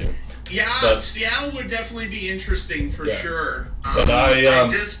interesting too. Yeah, Seattle would definitely be interesting for sure. But I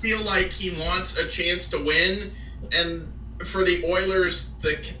just feel like he wants a chance to win, and for the Oilers,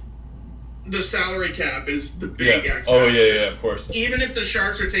 the salary cap is the big X. Oh, yeah, of course. Even if the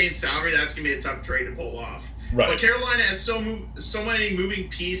Sharks retain salary, that's going to be a tough trade to pull off. Right. But Carolina has so many moving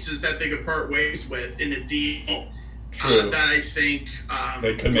pieces that they could part ways with in a deal that I think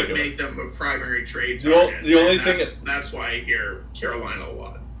they could make them a primary trade target. The only thing that's why I hear Carolina a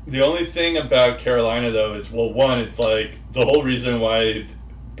lot. The only thing about Carolina, though, is, well, one, it's like the whole reason why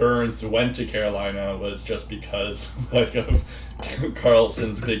Burns went to Carolina was just because of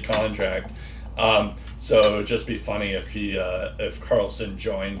Karlsson's big contract. So it'd just be funny if Karlsson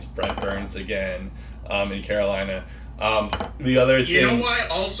joins Brent Burns again in Carolina. The other thing, you know why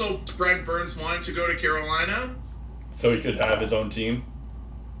also Brent Burns wanted to go to Carolina? So he could have his own team.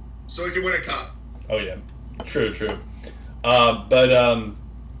 So he could win a cup. Oh yeah, true. But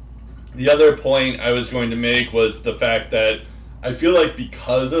the other point I was going to make was the fact that I feel like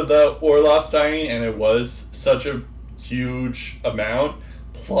because of the Orlov signing, and it was such a huge amount,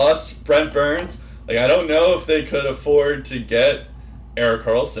 plus Brent Burns, like I don't know if they could afford to get Erik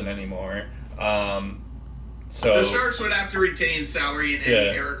Karlsson anymore. So the Sharks would have to retain salary in any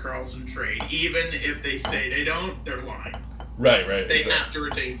Erik Karlsson trade, even if they say they don't. They're lying. Right. They have to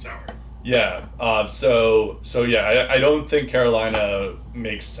retain salary. Yeah. I don't think Carolina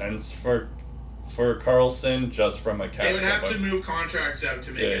makes sense for Karlsson just from a cap. They would have to move contracts out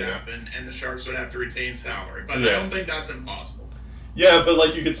to make it happen, and the Sharks would have to retain salary. But I don't think that's impossible. Yeah, but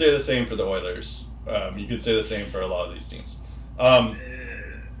like you could say the same for the Oilers. You could say the same for a lot of these teams.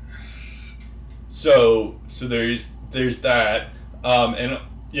 So there's that, and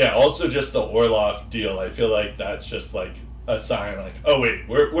also just the Orlov deal. I feel like that's just like a sign, like, oh wait,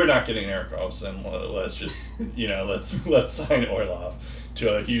 we're not getting Erik Karlsson. Let's just let's sign Orlov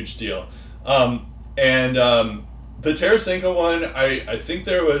to a huge deal. And the Tarasenko one, I think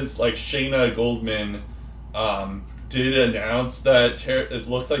there was like Shayna Goldman did announce that it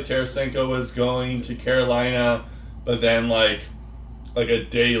looked like Tarasenko was going to Carolina, but then like a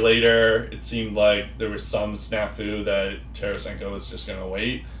day later, it seemed like there was some snafu that Tarasenko was just going to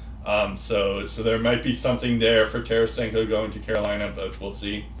wait. So there might be something there for Tarasenko going to Carolina, but we'll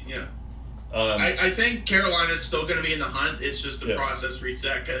see. Yeah. I think Carolina's still going to be in the hunt. It's just the process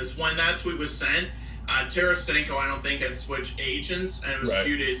reset, because when that tweet was sent, Tarasenko, I don't think, had switched agents, and it was a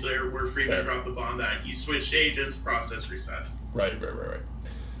few days later where Freeman dropped the bomb that he switched agents, process resets. Right.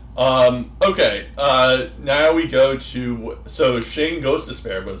 Okay, now we go to... So Shane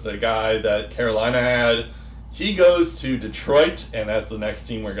Gostisbehere was the guy that Carolina had. He goes to Detroit, and that's the next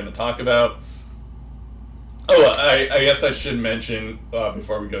team we're going to talk about. Oh, I guess I should mention,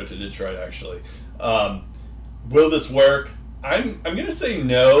 before we go to Detroit, actually. Will this work? I'm going to say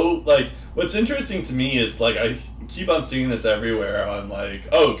no. Like, what's interesting to me is, like, I keep on seeing this everywhere on, like,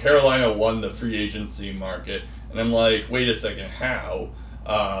 oh, Carolina won the free agency market. And I'm like, wait a second, how?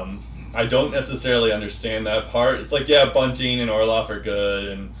 I don't necessarily understand that part. It's like, yeah, Bunting and Orlov are good,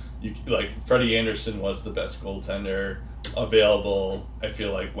 and Freddie Anderson was the best goaltender available, I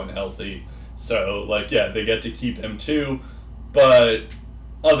feel like, when healthy. So, they get to keep him too. But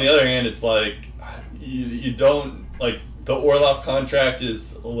on the other hand, it's like, you don't, the Orlov contract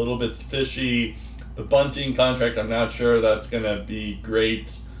is a little bit fishy. The Bunting contract, I'm not sure that's going to be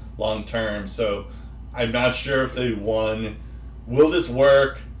great long term. So, I'm not sure if they won. Will this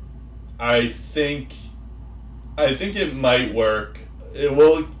work? I think it might work. It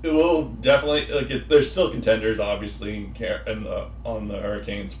will definitely, there's still contenders, obviously, on the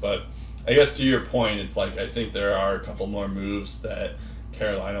Hurricanes, but I guess to your point, it's like, I think there are a couple more moves that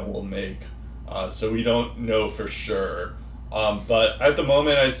Carolina will make, so we don't know for sure. But at the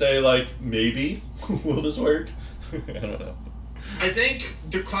moment, I say, maybe. Will this work? I don't know. I think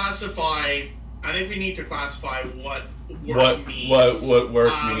we need to classify what work means. What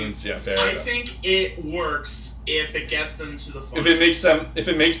work means? Yeah, fair enough. I think it works if it gets them to the finals. If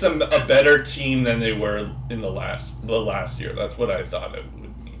it makes them a better team than they were in the last year. That's what I thought it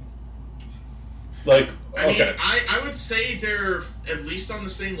would mean. I would say they're at least on the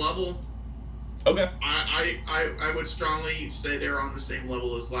same level. Okay. I would strongly say they're on the same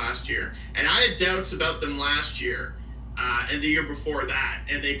level as last year, and I had doubts about them last year. And the year before that,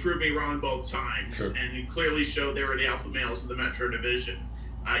 and they proved me wrong both times. Sure. And it clearly showed they were the alpha males of the Metro Division.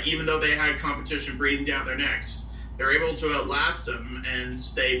 Even though they had competition breathing down their necks, they were able to outlast them, and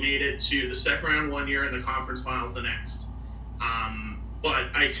they made it to the second round one year and the conference finals the next. But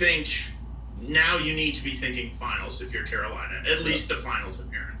I think now you need to be thinking finals if you're Carolina, at least the finals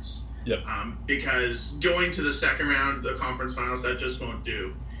appearance. Yep. Because going to the second round, the conference finals, that just won't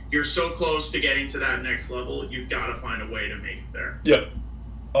do. You're so close to getting to that next level, you've got to find a way to make it there. Yep.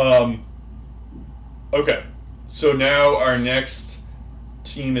 Okay. So now our next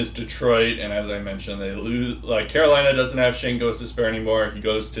team is Detroit, and as I mentioned, they lose. Like Carolina doesn't have Shane Gostisbehere anymore. He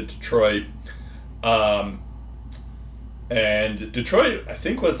goes to Detroit, and Detroit I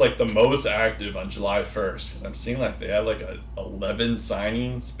think was like the most active on July 1st because I'm seeing like they had like 11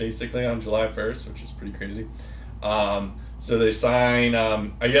 signings basically on July 1st, which is pretty crazy. So they sign.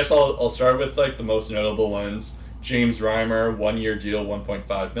 I guess I'll start with like the most notable ones. James Reimer, 1-year deal,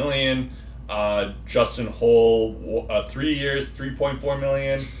 $1.5 million. Justin Hull, 3 years, $3.4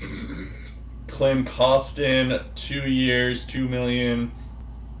 million. Klim Kostin, 2 years, $2 million.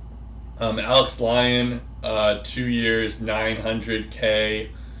 Alex Lyon, 2 years, $900K.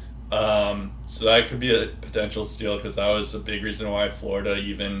 So that could be a potential steal because that was a big reason why Florida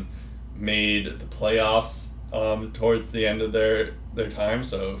even made the playoffs towards the end of their time.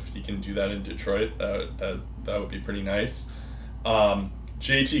 So if you can do that in Detroit, that would be pretty nice.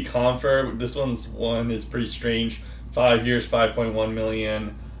 JT Confer, this one is pretty strange. 5 years, $5.1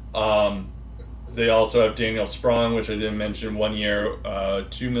 million. They also have Daniel Sprong, which I didn't mention, 1 year,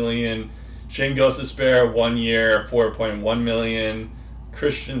 $2 million. Shane Gostisbehere, 1 year, $4.1 million.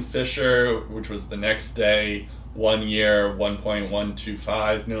 Christian Fisher, which was the next day, 1 year,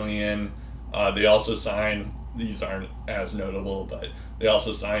 $1.125 million. They also signed, these aren't as notable, but they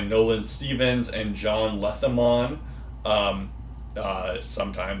also signed Nolan Stevens and John Lethamon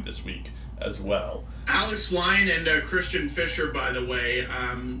sometime this week as well. Alex Lyon and Christian Fisher, by the way,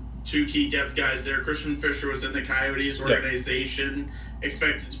 two key depth guys there. Christian Fisher was in the Coyotes organization,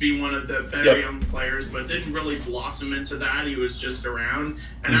 expected to be one of the better young players, but didn't really blossom into that. He was just around.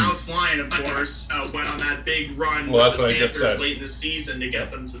 And Alex Lyon, of course, went on that big run with the Panthers late in the season to get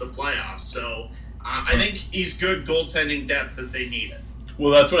them to the playoffs. So I think he's good goaltending depth if they need it.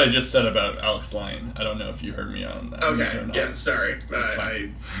 Well, that's what I just said about Alex Lyon. I don't know if you heard me on that. Okay, yeah, sorry.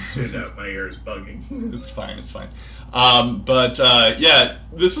 I tuned out. My ear is bugging. It's fine. Yeah,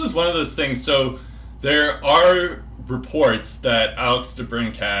 this was one of those things. So there are reports that Alex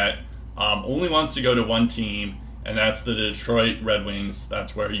DeBrincat only wants to go to one team, and that's the Detroit Red Wings.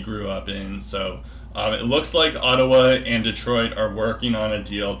 That's where he grew up in. So it looks like Ottawa and Detroit are working on a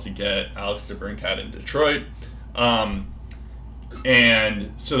deal to get Alex DeBrincat in Detroit.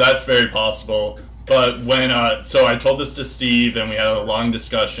 And so that's very possible. But when so I told this to Steve, and we had a long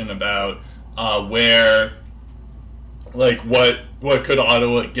discussion about where, like, what could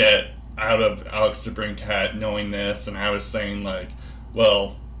Ottawa get out of Alex DeBrincat knowing this, and I was saying, like,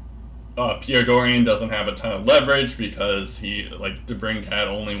 well, Pierre Dorion doesn't have a ton of leverage because DeBrincat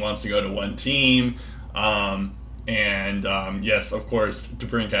only wants to go to one team. Yes, of course,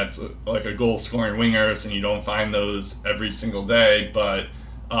 DeBrincat's like a goal-scoring wingers, and you don't find those every single day. But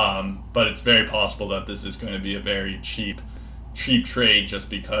it's very possible that this is going to be a very cheap trade, just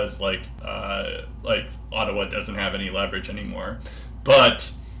because like Ottawa doesn't have any leverage anymore.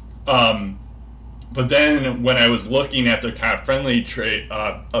 But then when I was looking at their cap-friendly trade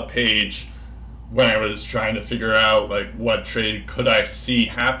page, when I was trying to figure out like what trade could I see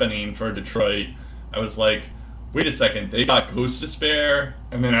happening for Detroit, I was like, wait a second, they got Gostisbehere,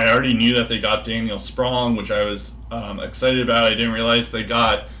 and then I already knew that they got Daniel Sprong, which I was excited about. I didn't realize they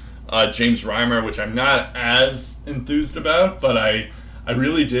got James Reimer, which I'm not as enthused about, but I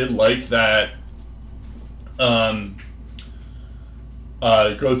really did like that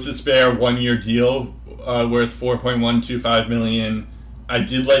Gostisbehere 1 year deal worth $4.125 million. I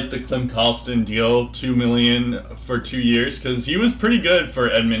did like the Klim Kostin deal, $2 million for 2 years, because he was pretty good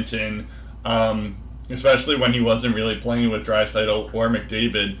for Edmonton. Especially when he wasn't really playing with Draisaitl or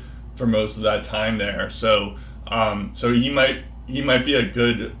McDavid for most of that time there. So he might be a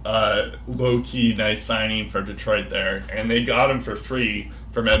good low-key nice signing for Detroit there, and they got him for free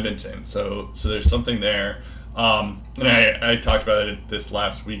from Edmonton. So there's something there. And I talked about it this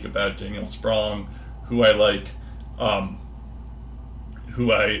last week about Daniel Sprong, who I like.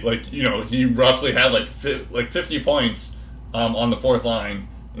 He roughly had like 50 points on the fourth line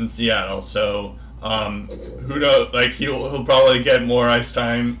in Seattle. So. Who knows? Like he'll probably get more ice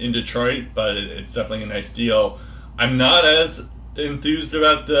time in Detroit, but it's definitely a nice deal. I'm not as enthused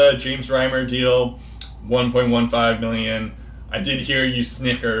about the James Reimer deal, $1.15 million. I did hear you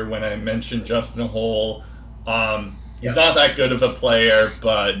snicker when I mentioned Justin Hull. He's not that good of a player,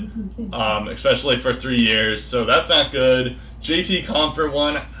 but especially for 3 years, so that's not good. JT Confer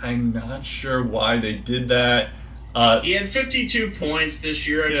one, I'm not sure why they did that. He had 52 points this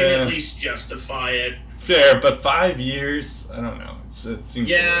year. I can at least justify it. Fair, but 5 years, I don't know. It seems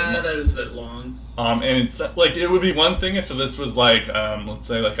that is a bit long. And it's like it would be one thing if this was like let's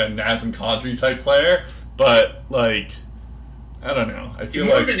say like a Nazem Kadri type player, but like I don't know. I feel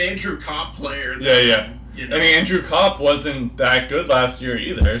more like of an Andrew Copp player. Yeah. You know? I mean, Andrew Kopp wasn't that good last year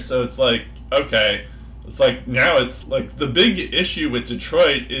either, so it's like, okay. It's like, now it's like, the big issue with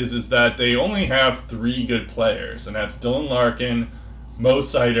Detroit is that they only have 3 good players, and that's Dylan Larkin, Mo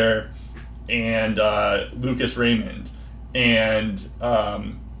Sider, and Lucas Raymond. And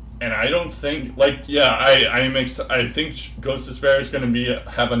I don't think, like, yeah, I think Ghost Despair is going to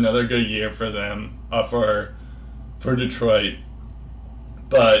have another good year for them, for Detroit.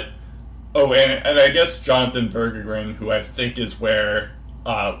 But, and I guess Jonathan Berggren, who I think is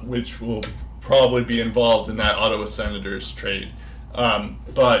which will probably be involved in that Ottawa Senators trade.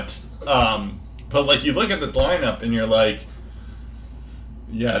 But like, you look at this lineup and you're like,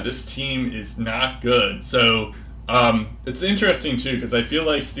 yeah, this team is not good. So it's interesting too, because I feel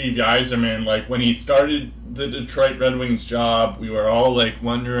like Steve Yzerman, like, when he started the Detroit Red Wings job, we were all like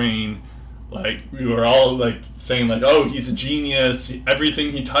wondering, like, we were all like saying like, oh, he's a genius,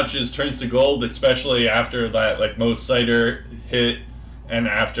 everything he touches turns to gold, especially after that like Mo Sider hit and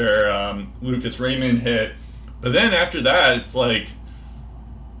after Lucas Raymond hit. But then after that, it's like,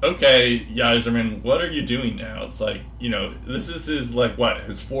 okay, Yzerman, what are you doing now? It's like, this is his, like,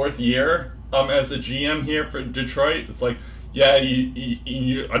 his 4th year as a GM here for Detroit. It's like, yeah,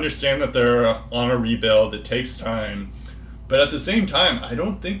 you understand that they're on a rebuild. It takes time. But at the same time, I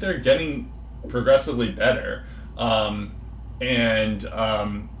don't think they're getting progressively better. And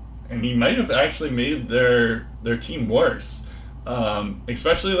he might have actually made their team worse.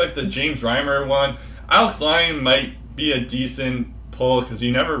 Especially like the James Reimer one. Alex Lyon might be a decent pull, because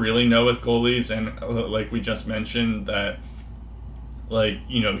you never really know with goalies, and like we just mentioned that, like,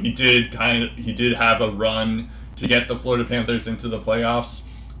 he did have a run to get the Florida Panthers into the playoffs,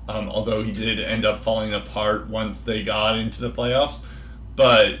 although he did end up falling apart once they got into the playoffs.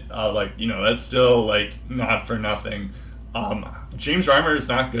 But that's still like not for nothing. James Reimer is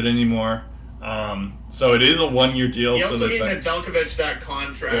not good anymore. So it is a 1-year deal. He also gave Nedeljkovic that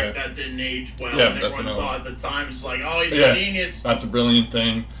contract that didn't age well, and everyone thought at the time, it's like, oh, he's a genius. That's a brilliant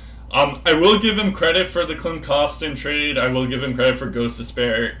thing. I will give him credit for the Klim Kostin trade. I will give him credit for Ghost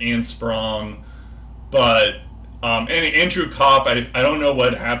Despair and Sprong. But and Andrew Kopp, I don't know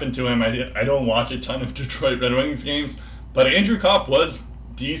what happened to him. I don't watch a ton of Detroit Red Wings games, but Andrew Kopp was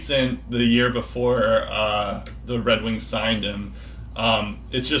decent the year before the Red Wings signed him.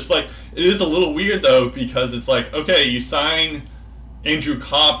 It's just like, it is a little weird though, because it's like, okay, you sign Andrew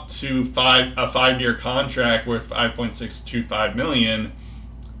Kopp to a 5-year contract worth $5.625 million,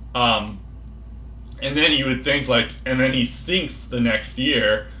 and then you would think like, and then he stinks the next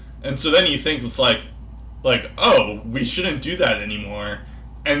year, and so then you think it's like, oh, we shouldn't do that anymore,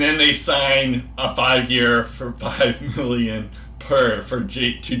 and then they sign a 5-year for $5 million per for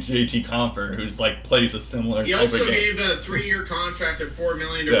JT Compher, who's like plays a similar. He type also of game. gave a 3-year contract at $4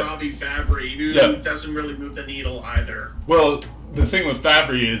 million to Robbie Fabry, who doesn't really move the needle either. Well, the thing with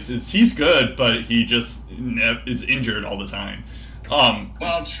Fabry is he's good, but he just is injured all the time.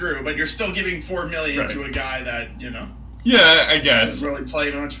 Well, true, but you're still giving $4 million to a guy that Yeah, I guess. Doesn't really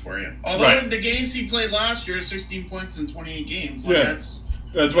play much for you. Although in the games he played last year, 16 points in 28 games. Like,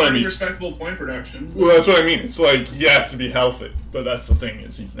 that's what I mean. Respectable point production. Well, that's what I mean. It's like, he has to be healthy, but that's the thing,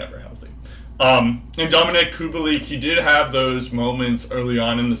 is he's never healthy. And Dominik Kubalik, he did have those moments early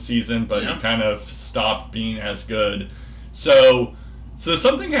on in the season, but he kind of stopped being as good. So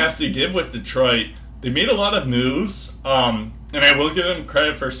something has to give with Detroit. They made a lot of moves, and I will give them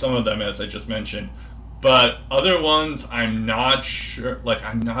credit for some of them, as I just mentioned. But other ones, I'm not sure.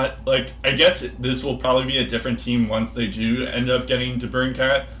 I guess this will probably be a different team once they do end up getting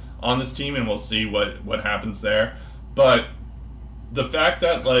DeBrincat on this team, and we'll see what happens there. But the fact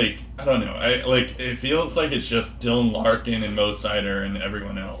that, I don't know, it feels like it's just Dylan Larkin and Mo Sider and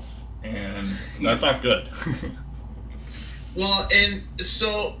everyone else, and that's not good. Well, and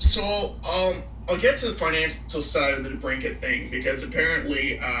so I'll get to the financial side of the DeBrincat thing, because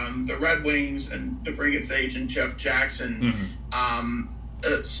apparently the Red Wings and DeBrincat's agent Jeff Jackson, a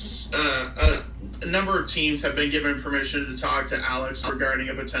number of teams have been given permission to talk to Alex regarding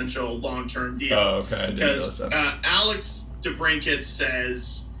a potential long-term deal. Oh, okay, I didn't realize that. Alex DeBrincat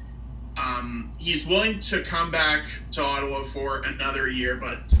says he's willing to come back to Ottawa for another year,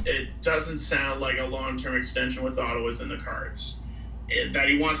 but it doesn't sound like a long-term extension with Ottawa's in the cards. That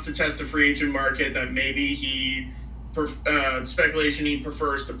he wants to test the free agent market, that maybe speculation he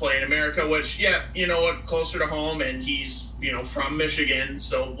prefers to play in America, which, you know what, closer to home, and he's, from Michigan,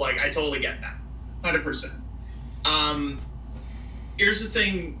 so, I totally get that. 100%. Here's the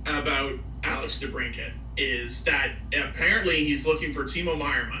thing about Alex DeBrincat, is that apparently he's looking for Timo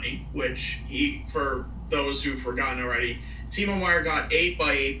Meier money, which for those who've forgotten already, Timo Meier got 8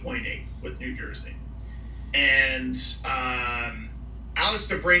 by 8.8 with New Jersey. And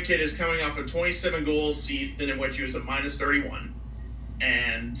Alex DeBrincat is coming off a 27-goal season in which he was a minus 31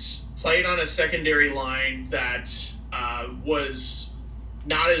 and played on a secondary line that was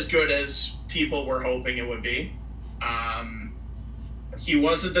not as good as people were hoping it would be. He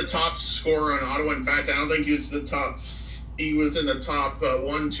wasn't the top scorer on Ottawa. In fact, I don't think he was the top. He was in the top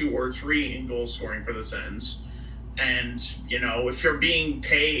 1, 2, or 3 in goal scoring for the Sens. And, you know, if you're being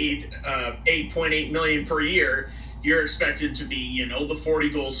paid $8.8 million per year, you're expected to be, you know, the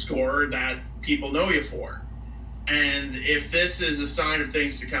 40-goal scorer that people know you for. And if this is a sign of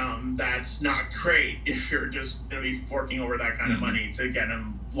things to come, that's not great if you're just going to be forking over that kind of money to get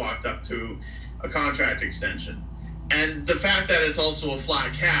him locked up to a contract extension. And the fact that it's also a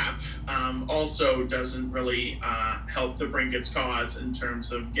flat cap also doesn't really help DeBrincat's cause in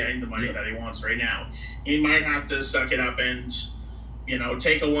terms of getting the money that he wants right now. He might have to suck it up and, you know,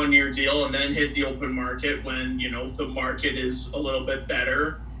 take a 1-year deal and then hit the open market when, you know, the market is a little bit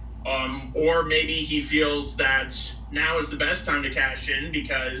better. Or maybe he feels that now is the best time to cash in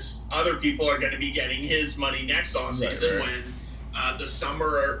because other people are going to be getting his money next offseason when the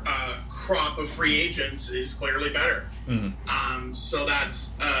summer crop of free agents is clearly better. So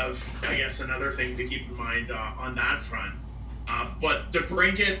that's, I guess, another thing to keep in mind on that front. But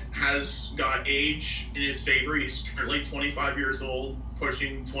DeBrincat has got age in his favor. He's currently 25 years old,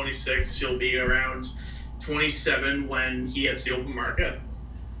 pushing 26. He'll be around 27 when he hits the open market.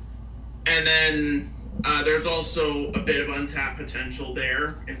 And then there's also a bit of untapped potential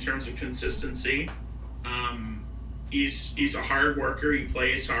there in terms of consistency. He's a hard worker. He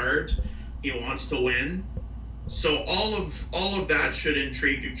plays hard. He wants to win. So all of that should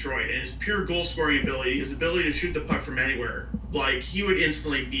intrigue Detroit. And his pure goal scoring ability, his ability to shoot the puck from anywhere, like he would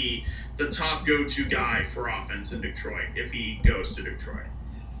instantly be the top go-to guy for offense in Detroit if he goes to Detroit.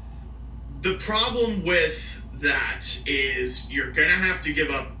 The problem with that is you're gonna have to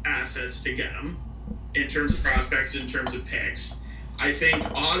give up assets to get him in terms of prospects, in terms of picks. I think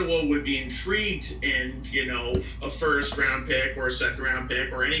Ottawa would be intrigued in, you know, a first-round pick or a second-round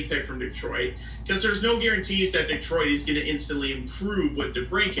pick or any pick from Detroit because there's no guarantees that Detroit is going to instantly improve with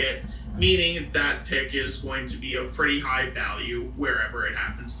DeBrincat, meaning that pick is going to be of pretty high value wherever it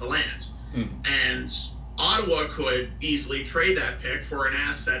happens to land. And Ottawa could easily trade that pick for an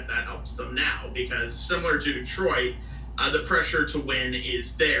asset that helps them now because similar to Detroit, the pressure to win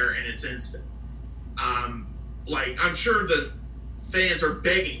is there and it's instant. I'm sure the fans are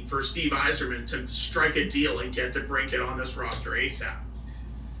begging for Steve Yzerman to strike a deal and get DeBrincat on this roster ASAP.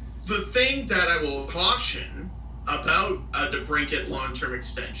 The thing that I will caution about a DeBrincat long-term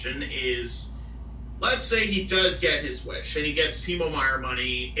extension is, let's say he does get his wish and he gets Timo Meier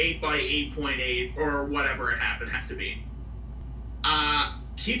money, 8 by 8.8 or whatever it happens to be.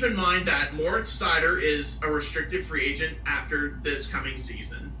 Keep in mind that Moritz Seider is a restricted free agent after this coming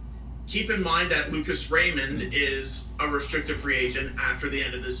season. Keep in mind that Lucas Raymond is a restricted free agent after the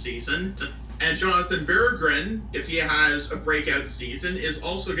end of the season. And Jonathan Berggren, if he has a breakout season, is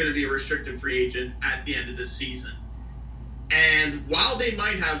also going to be a restricted free agent at the end of the season. And while they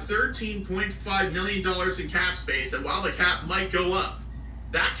might have $13.5 million in cap space, and while the cap might go up,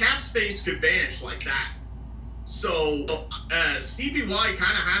 that cap space could vanish like that. So Stevie Y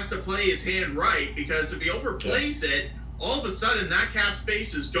kind of has to play his hand right, because if he overplays it, all of a sudden that cap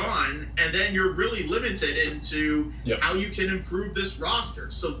space is gone, and then you're really limited into how you can improve this roster.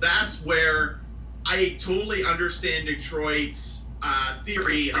 So that's where I totally understand Detroit's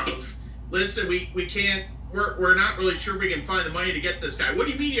theory of, listen, we can't, we're not really sure we can find the money to get this guy. What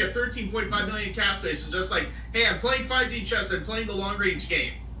do you mean you have $13.5 million cap space? And just like, hey, I'm playing 5D chess, I'm playing the long range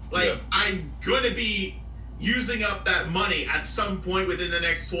game. I'm going to be using up that money at some point within the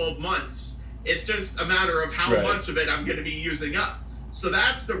next 12 months. It's just a matter of how much of it I'm going to be using up. So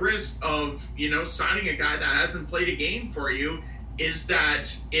that's the risk of, signing a guy that hasn't played a game for you, is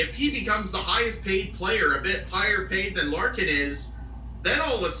that if he becomes the highest paid player, a bit higher paid than Larkin is, then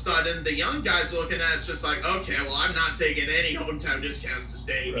all of a sudden the young guys are looking at it's just like, okay, well, I'm not taking any hometown discounts to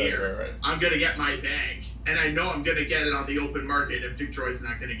stay here. Right. I'm going to get my bag. And I know I'm going to get it on the open market if Detroit's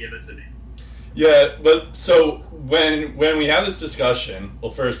not going to give it to me. Yeah, but so when we have this discussion,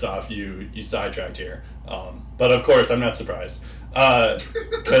 well, first off, you sidetracked here, but of course I'm not surprised,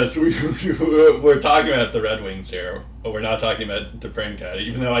 because we're talking about the Red Wings here, but we're not talking about DeBrincat,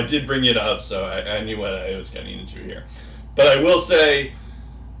 even though I did bring it up, so I knew what I was getting into here. But I will say,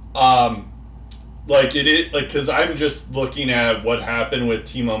 because I'm just looking at what happened with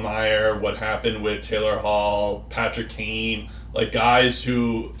Timo Meier, what happened with Taylor Hall, Patrick Kane, like guys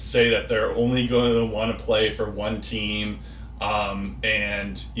who say that they're only going to want to play for one team, and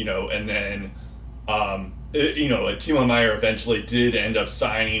then Timo Meyer eventually did end up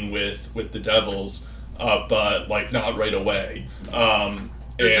signing with the Devils, but like not right away.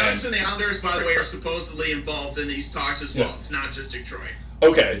 The Ducks and the Islanders, by the way, are supposedly involved in these talks as well. Yeah. It's not just Detroit.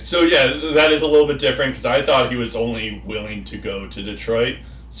 Okay, so yeah, that is a little bit different because I thought he was only willing to go to Detroit.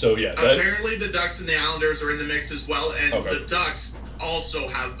 So yeah, apparently the Ducks and the Islanders are in the mix as well, and okay. The Ducks also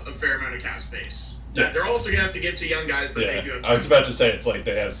have a fair amount of cap space. Yeah. They're also going to have to give to young guys, but they do have. I was about to say it's like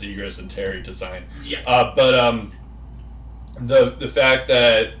they have Zegras and Terry to sign. Yeah. But the fact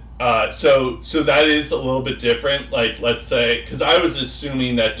that so that is a little bit different. Like, let's say, because I was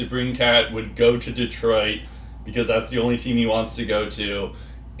assuming that DeBrincat would go to Detroit because that's the only team he wants to go to,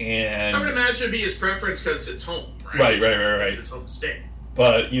 and I would imagine it'd be his preference because it's home, right? Right. It's his home state.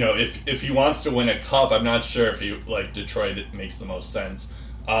 But if he wants to win a cup, I'm not sure if he like Detroit. It makes the most sense.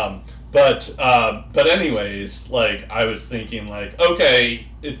 But anyways, like I was thinking, like okay,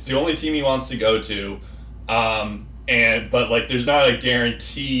 it's the only team he wants to go to. But like, there's not a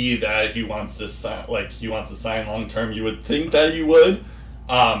guarantee that he wants to sign. Like, he wants to sign long term. You would think that he would,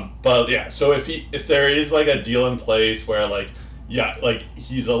 but yeah. So if there is like a deal in place where like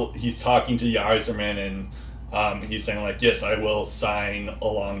he's talking to Yzerman and he's saying like, yes, I will sign a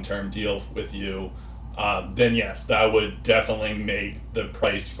long term deal with you, then yes, that would definitely make the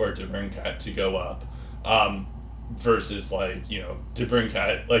price for DeBrincat to go up, versus like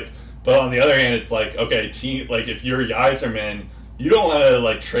DeBrincat like. But on the other hand, it's like, okay, if you're Yzerman, you don't want to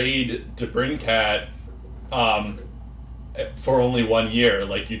like trade DeBrincat for only 1 year.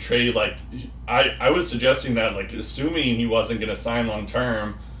 Like you trade I was suggesting that like assuming he wasn't going to sign long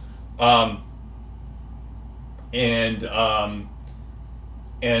term, and then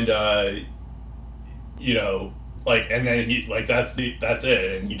he like that's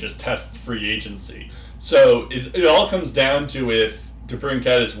it, and he just tests free agency. So it all comes down to if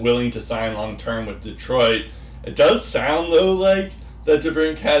DeBrincat is willing to sign long-term with Detroit. It does sound, though, like that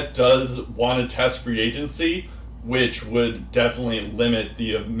DeBrincat does want to test free agency, which would definitely limit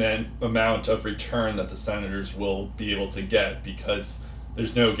the amount of return that the Senators will be able to get, because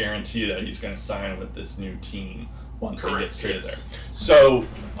there's no guarantee that he's going to sign with this new team once he gets traded there. So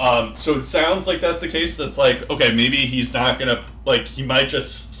it sounds like that's the case. That's like, okay, maybe he's not going to, like, he might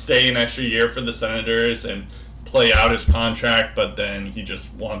just stay an extra year for the Senators and play out his contract, but then he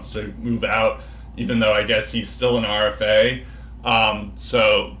just wants to move out, even though I guess he's still an RFA.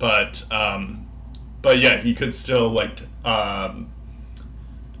 But yeah, he could still like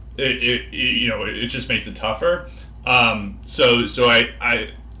it just makes it tougher. It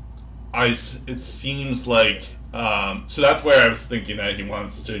seems like so that's where I was thinking that he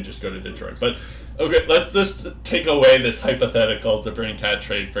wants to just go to Detroit. But okay, let's just take away this hypothetical DeBrincat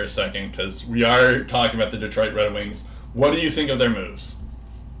trade for a second, because we are talking about the Detroit Red Wings. What do you think of their moves?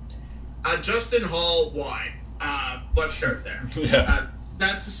 Justin Hall, why? Let's start there. Yeah.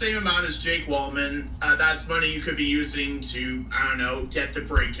 That's the same amount as Jake Wallman. That's money you could be using to, I don't know, get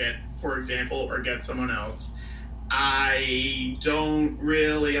DeBrincat, for example, or get someone else. I don't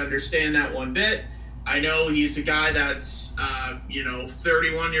really understand that one bit. I know he's a guy that's,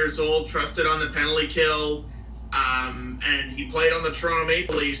 31 years old, trusted on the penalty kill, and he played on the Toronto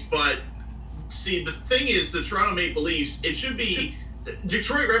Maple Leafs. But, see, the thing is, the Toronto Maple Leafs, it should be...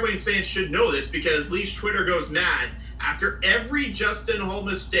 Detroit Red Wings fans should know this, because Leafs Twitter goes mad after every Justin Hall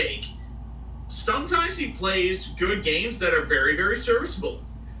mistake. Sometimes he plays good games that are very, very serviceable.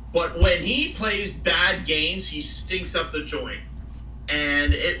 But when he plays bad games, he stinks up the joint.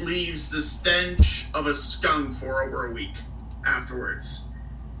 And it leaves the stench of a skunk for over a week afterwards.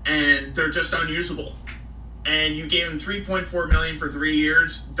 And they're just unusable. And you gave him $3.4 million for 3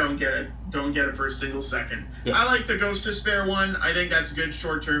 years. Don't get it for a single second. Yeah. I like the Ghost to Spare one. I think that's a good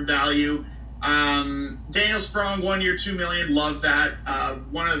short-term value. Daniel Sprong, 1 year, $2 million. Love that.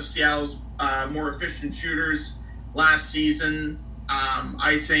 One of Seattle's more efficient shooters last season.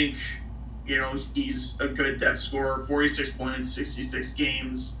 I think, he's a good depth scorer. 46 points, 66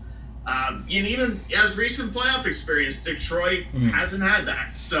 games. And even as recent playoff experience, Detroit hasn't had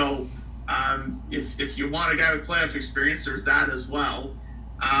that. So if you want a guy with playoff experience, there's that as well.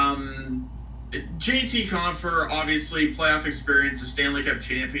 JT Compher, obviously, playoff experience, a Stanley Cup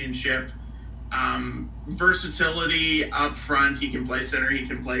championship. Versatility up front. He can play center, he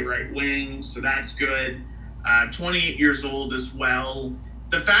can play right wing, so that's good. 28 years old as well.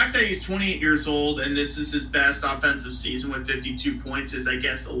 The fact that he's 28 years old and this is his best offensive season with 52 points is, I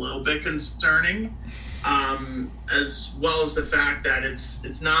guess, a little bit concerning. As well as the fact that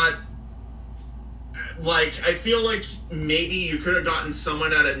it's not like, I feel like maybe you could have gotten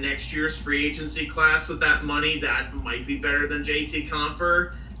someone out of next year's free agency class with that money that might be better than JT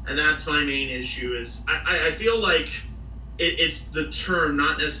Compher. And that's my main issue is I feel like it's the term,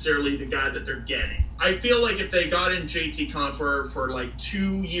 not necessarily the guy that they're getting. I feel like if they got in JT Confer for like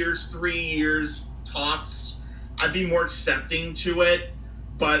 2 years, 3 years tops, I'd be more accepting to it.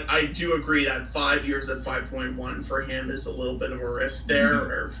 But I do agree that 5 years at 5.1 for him is a little bit of a risk there,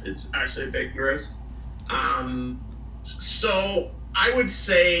 or it's actually a big risk. So I would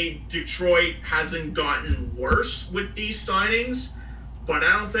say Detroit hasn't gotten worse with these signings, but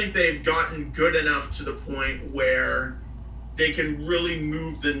I don't think they've gotten good enough to the point where they can really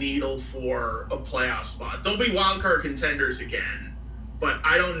move the needle for a playoff spot. They'll be wildcard contenders again, but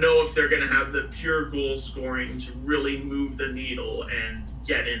I don't know if they're going to have the pure goal scoring to really move the needle and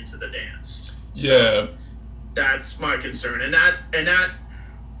get into the dance. Yeah. So that's my concern. And that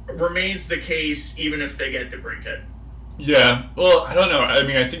remains the case even if they get DeBrincat. Yeah. Well, I don't know. I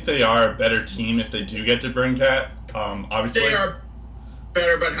mean, I think they are a better team if they do get DeBrincat. Obviously. They are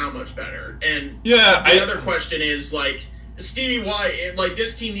better, but how much better? And yeah, the other question is, like, Stevie Y, like,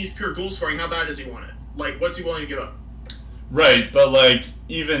 this team needs pure goal scoring. How bad does he want it? Like, what's he willing to give up? Right, but, like,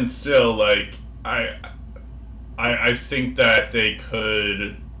 even still, like, I think that they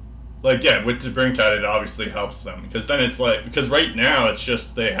could, like, yeah, with DeBrincat, it obviously helps them. Because then it's like, because right now it's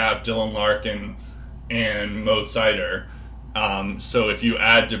just they have Dylan Larkin and Mo Sider. So if you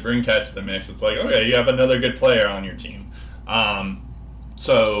add DeBrincat to the mix, it's like, okay, you have another good player on your team.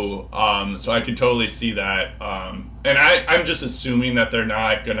 So I could totally see that. And I'm just assuming that they're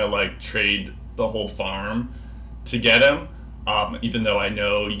not going to, like, trade the whole farm to get him. Even though I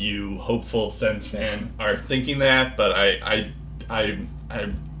know you hopeful Sens fan are thinking that, but I'm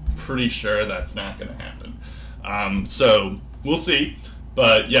pretty sure that's not going to happen. So we'll see.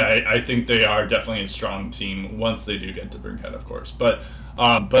 But yeah, I think they are definitely a strong team once they do get to DeBrincat, of course. But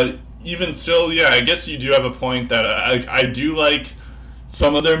even still, yeah, I guess you do have a point that I do like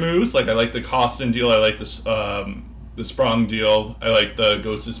some of their moves. Like, I like the Costin deal. I like the Sprong deal. I like the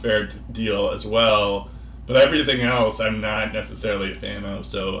Gostisbehere deal as well. But everything else I'm not necessarily a fan of,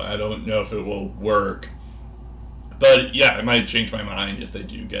 so I don't know if it will work. But yeah, I might change my mind if they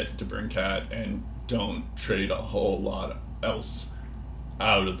do get DeBrincat and don't trade a whole lot else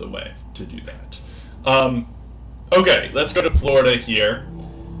out of the way to do that. Okay, let's go to Florida here.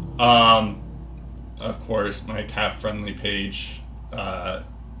 Of course, my cap-friendly page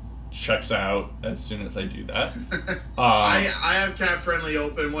checks out as soon as I do that. I have cap-friendly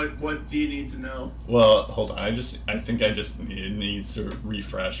open. What do you need to know? Well, hold on. I think it needs to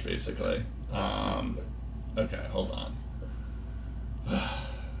refresh, basically. Okay, hold on.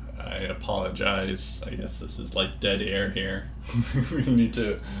 I apologize. I guess this is like dead air here. We need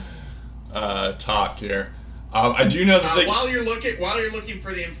to talk here. I do know that while you're looking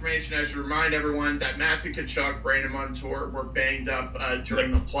for the information, I should remind everyone that Matthew Tkachuk, Brandon Montour were banged up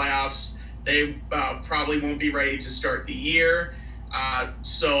during the playoffs. They probably won't be ready to start the year.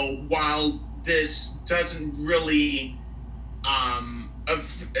 So while this doesn't really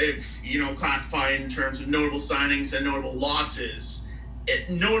classify in terms of notable signings and notable losses,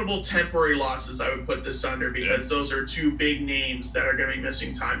 notable temporary losses, I would put this under, because those are two big names that are going to be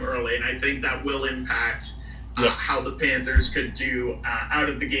missing time early, and I think that will impact how the Panthers could do out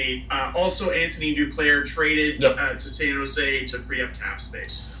of the gate. Also, Anthony Duclair traded to San Jose to free up cap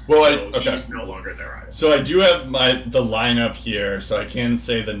space. Well, he's no longer there either. So I do have the lineup here, so I can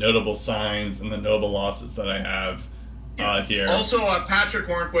say the notable signs and the notable losses that I have here. Also, Patrick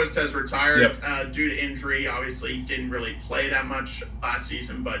Hornquist has retired due to injury. Obviously, he didn't really play that much last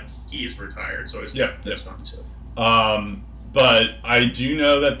season, but he is retired, so that's gone too. But I do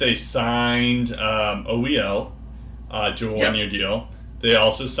know that they signed OEL to a one-year deal. They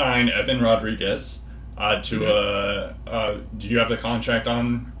also signed Evan Rodriguez to do you have the contract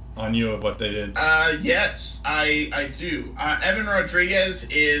on you of what they did? Yes, I do. Evan Rodriguez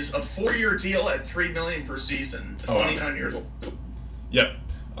is a 4-year deal at $3 million per season. 29 years old. Yep.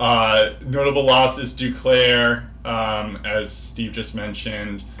 Notable losses: Duclair, as Steve just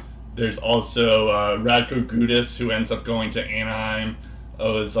mentioned. There's also Radko Gudas, who ends up going to Anaheim. It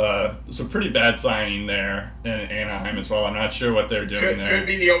was a pretty bad signing there in Anaheim as well. I'm not sure what they're doing there. Could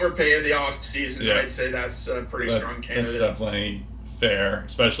be the overpay of the offseason. Yeah. I'd say that's a pretty strong candidate. That's definitely fair,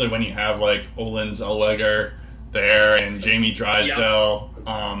 especially when you have like Olin Zellweger there and Jamie Drysdale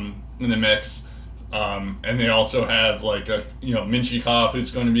in the mix. And they also have like Minchikov,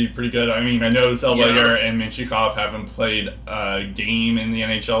 who's going to be pretty good. I mean, I know Zellweger and Minchikov haven't played a game in the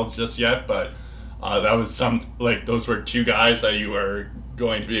NHL just yet, but that was those were two guys that you were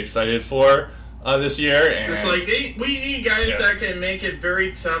going to be excited for this year. And it's like we need guys that can make it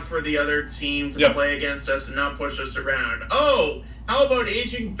very tough for the other team to play against us and not push us around. Oh, How about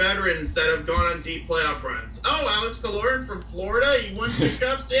aging veterans that have gone on deep playoff runs? Oh, Alex Killorn from Florida, he won 2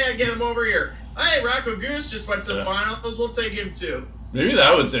 cups. Yeah, get him over here. Hey, Rocco Goose just went to the finals. We'll take him too. Maybe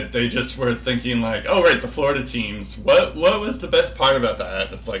that was it. They just were thinking like, oh, right, the Florida teams. What was the best part about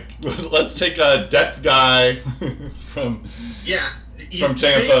that? It's like, let's take a depth guy from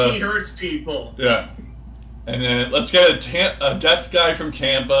Tampa. He hurts people. Yeah. And then let's get a depth guy from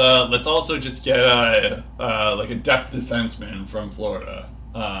Tampa. Let's also just get a depth defenseman from Florida.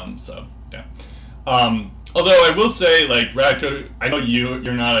 Although I will say, like, Radko, I know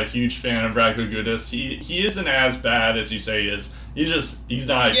you're not a huge fan of Radko Gudas. He isn't as bad as you say he is. He's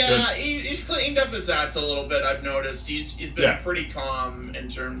not. Yeah, he's cleaned up his act a little bit. I've noticed he's been pretty calm in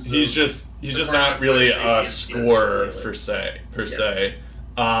terms of. He's just not really a scorer per se. There's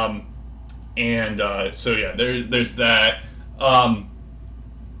that.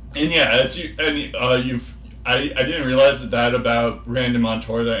 I didn't realize that about Brandon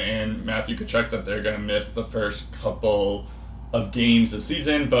Montoya and Matthew Tkachuk, that they're going to miss the first couple of games of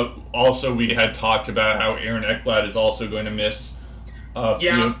season, but also we had talked about how Aaron Ekblad is also going to miss a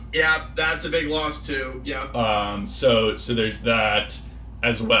few. Yeah, that's a big loss too. Yeah. So there's that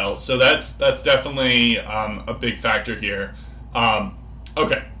as well. So that's definitely a big factor here.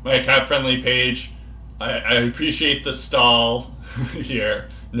 Okay, my cap-friendly page. I appreciate the stall here,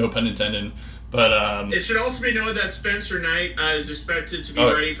 no pun intended. But it should also be noted that Spencer Knight is expected to be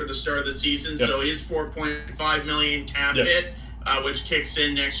ready for the start of the season. Yep. So his $4.5 million cap hit, which kicks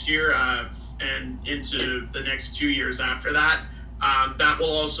in next year and into the next 2 years after that. That will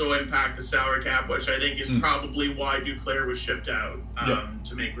also impact the salary cap, which I think is probably why Duclair was shipped out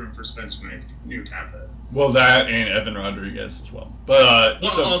to make room for Spencer Knight's new cap hit. Well, that and Evan Rodriguez as well. But They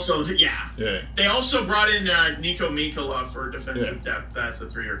also brought in Nico Mikkola for defensive depth. That's a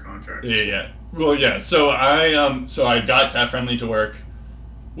 3-year contract. Yeah. Well, yeah. So I got cap friendly to work.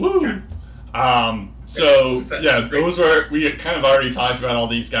 Woo. Okay. Those were, we kind of already talked about all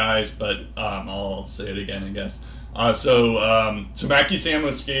these guys, but I'll say it again, I guess. So Mackie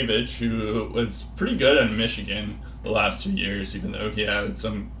Samoskevich, who was pretty good in Michigan the last 2 years, even though he had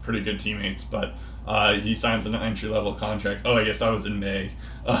some pretty good teammates, but he signs an entry-level contract. Oh, I guess that was in May.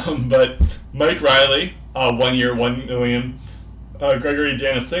 But Mike Riley, 1 year, $1 million. Grigory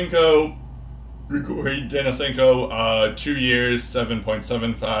Denisenko, 2 years,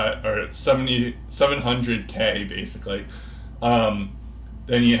 7.75 or 700K basically.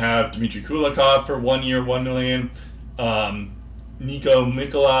 Then you have Dmitry Kulikov for 1 year, $1 million. Nico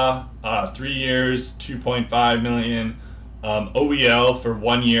Mikkola, 3 years, $2.5 million. OEL for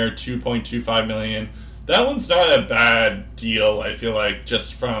 1 year, $2.25 million. That one's not a bad deal, I feel like,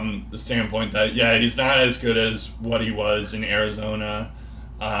 just from the standpoint that, he's not as good as what he was in Arizona,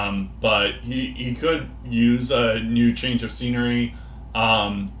 but he could use a new change of scenery,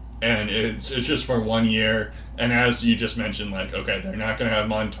 and it's just for 1 year. And as you just mentioned, like, okay, they're not going to have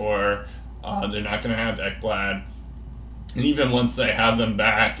Montour, they're not going to have Ekblad, and even once they have them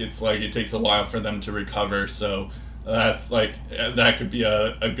back, it's like it takes a while for them to recover, so that's like, that could be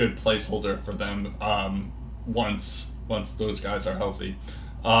a good placeholder for them once those guys are healthy.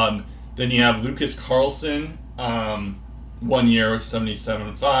 Then you have Lucas Carlson, 1 year,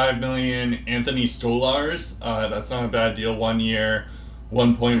 $77.5 million. Anthony Stolars, that's not a bad deal, 1 year,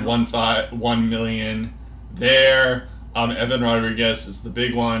 $1.1 million there. Evan Rodriguez is the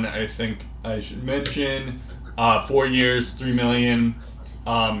big one, I think I should mention. 4 years, $3 million.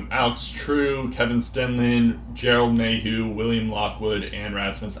 Alex True, Kevin Stenlund, Gerald Mayhew, William Lockwood, and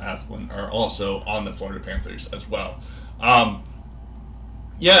Rasmus Asplund are also on the Florida Panthers as well. I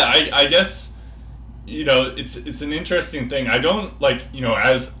guess, it's an interesting thing. I don't,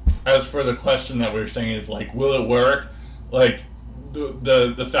 as for the question that we're saying is, like, will it work? Like,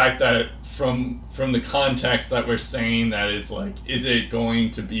 the fact that from the context that we're saying that it's like, is it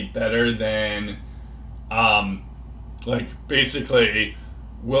going to be better than, basically,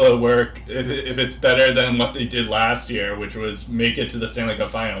 will it work if it's better than what they did last year, which was make it to the Stanley Cup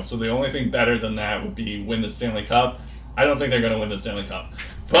Finals? So the only thing better than that would be win the Stanley Cup. I don't think they're going to win the Stanley Cup.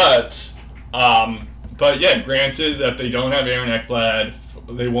 But granted that they don't have Aaron Ekblad,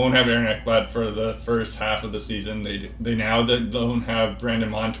 they won't have Aaron Ekblad for the first half of the season. They now don't have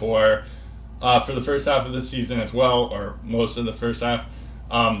Brandon Montour for the first half of the season as well, or most of the first half.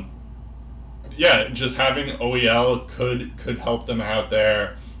 Just having OEL could help them out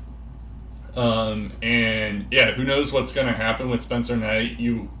there. Who knows what's going to happen with Spencer Knight.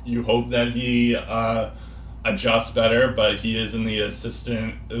 You hope that he adjusts better, but he is in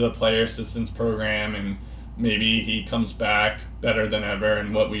the player assistance program, and maybe he comes back better than ever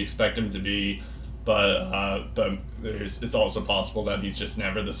and what we expect him to be. but it's also possible that he's just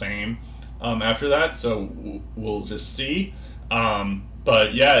never the same after that. So we'll just see.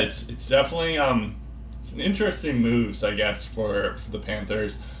 But yeah, it's definitely it's an interesting moves, I guess, for the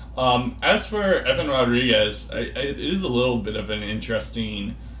Panthers. As for Evan Rodriguez, it is a little bit of an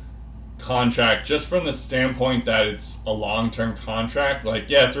interesting contract, just from the standpoint that it's a long-term contract. Like,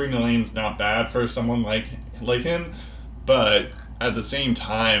 yeah, $3 million is not bad for someone like him, but at the same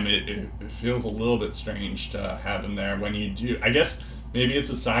time, it feels a little bit strange to have him there when you do. I guess maybe it's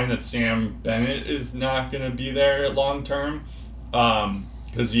a sign that Sam Bennett is not going to be there long-term,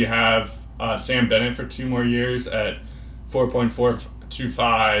 because you have Sam Bennett for 2 more years at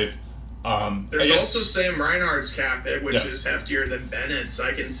 4.425. There's also Sam Reinhart's cap hit, which is heftier than Bennett's.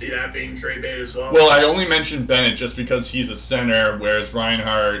 I can see that being trade bait as well. Well, I only mentioned Bennett just because he's a center, whereas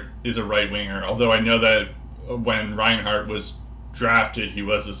Reinhart is a right winger. Although I know that when Reinhart was drafted, he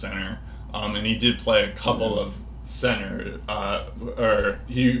was a center, and he did play a couple of center, or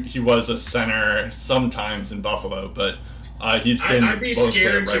he was a center sometimes in Buffalo, but he's been. I'd be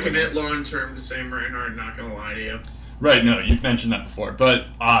scared to commit long term to Sam Reinhart. Not gonna lie to you. Right, no, you've mentioned that before, but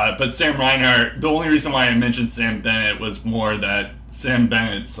Sam Reinhart. The only reason why I mentioned Sam Bennett was more that Sam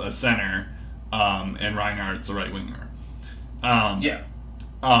Bennett's a center, and Reinhardt's a right winger. And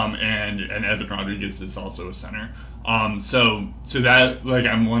Evan Rodriguez is also a center. So that, like,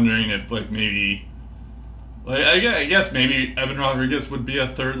 I'm wondering if, like, maybe, like, I guess maybe Evan Rodriguez would be a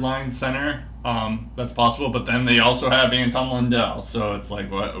third line center. That's possible, but then they also have Anton Lundell, so it's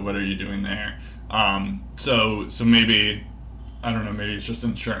like, what are you doing there? So maybe, I don't know, maybe it's just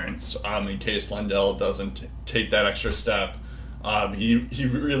insurance, in case Lundell doesn't take that extra step. He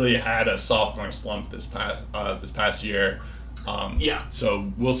really had a sophomore slump this past year.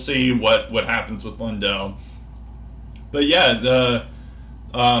 So we'll see what happens with Lundell. But yeah,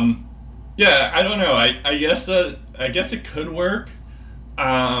 I don't know. I guess it could work.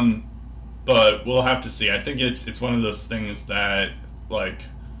 But we'll have to see. I think it's one of those things that, like,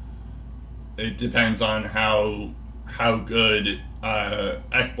 it depends on how good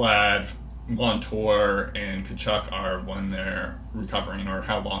Ekblad, Montour, and Tkachuk are when they're recovering, or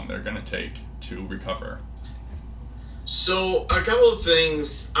how long they're going to take to recover. So a couple of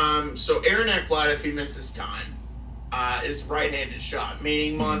things. So Aaron Ekblad, if he misses time, is right-handed shot,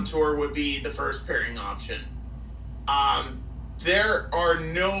 meaning Montour would be the first pairing option. There are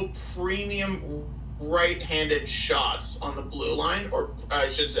no premium right-handed shots on the blue line, or I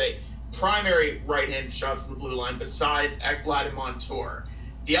should say primary right-handed shots on the blue line besides Ekblad and Montour.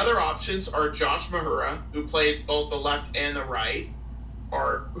 The other options are Josh Mahura, who plays both the left and the right,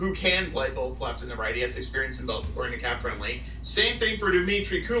 or who can play both left and the right. He has experience in both, according to Cap Friendly. Same thing for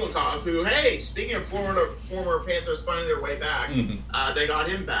Dmitry Kulikov, who, hey, speaking of former Panthers finding their way back, they got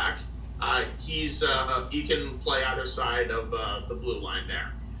him back. He can play either side of the blue line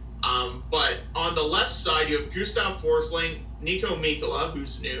there. But on the left side, you have Gustav Forsling, Nico Mikkola,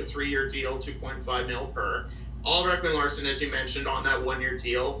 who's new, 3-year deal, $2.5 million per. Oliver Ekman-Larsson, as you mentioned, on that 1-year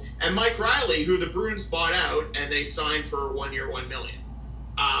deal. And Mike Riley, who the Bruins bought out, and they signed for 1 year, $1 million.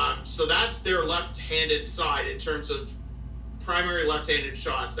 So that's their left-handed side in terms of primary left-handed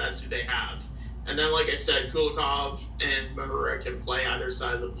shots. That's who they have. And then, like I said, Kulikov and Mahura can play either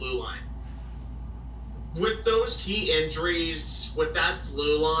side of the blue line. With those key injuries, with that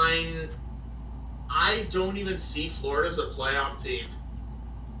blue line, I don't even see Florida as a playoff team.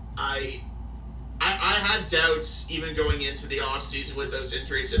 I had doubts even going into the offseason with those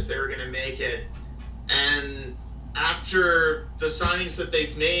injuries if they were going to make it. And after the signings that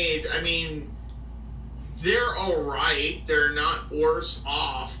they've made, I mean, they're all right. They're not worse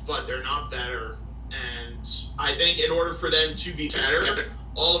off, but they're not better. And I think in order for them to be better,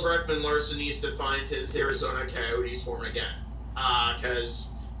 Oliver Ekman-Larsson needs to find his Arizona Coyotes form again.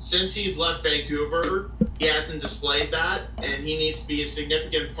 Because since he's left Vancouver, he hasn't displayed that, and he needs to be a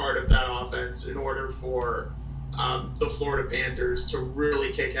significant part of that offense in order for the Florida Panthers to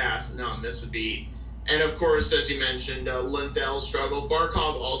really kick ass and not miss a beat. And of course, as you mentioned, Lundell struggled.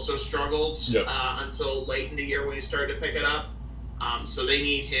 Barkov also struggled until late in the year when he started to pick it up. So they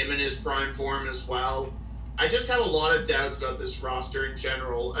need him in his prime form as well. I just have a lot of doubts about this roster in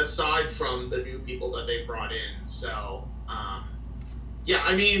general, aside from the new people that they brought in. So, I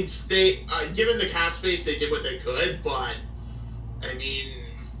mean, they given the cap space, they did what they could, but I mean,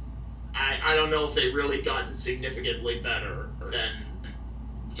 I don't know if they really gotten significantly better than,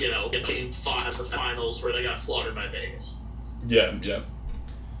 Game 5 of the finals where they got slaughtered by Vegas.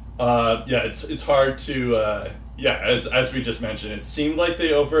 It's hard to, as we just mentioned, it seemed like they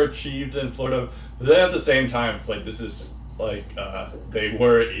overachieved in Florida, but then at the same time, it's like, this is they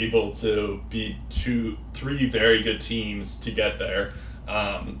were able to beat three very good teams to get there.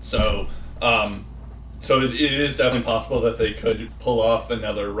 So it is definitely possible that they could pull off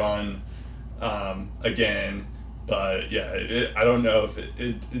another run again. But yeah, I don't know if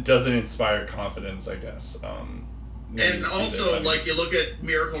it doesn't inspire confidence, I guess. And also, like, you look at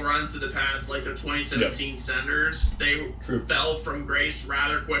miracle runs of the past, like the 2017 Senators, they fell from grace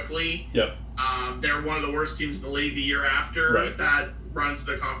rather quickly. Yep. They were one of the worst teams in the league the year after that run to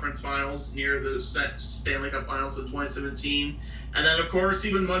the conference finals near the Stanley Cup finals of 2017. And then, of course,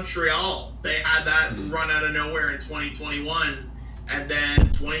 even Montreal, they had that run out of nowhere in 2021. And then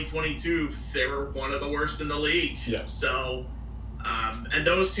 2022, they were one of the worst in the league. Yeah. So, and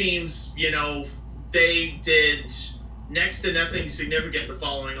those teams, they did next to nothing significant the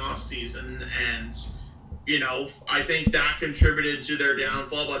following offseason, and I think that contributed to their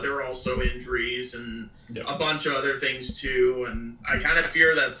downfall, but there were also injuries and a bunch of other things too, and I kind of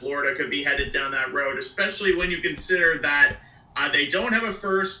fear that Florida could be headed down that road, especially when you consider that they don't have a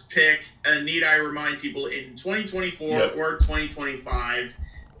first pick, and need I remind people, in 2024 or 2025,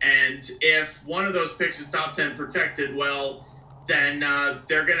 and if one of those picks is top 10 protected, well, then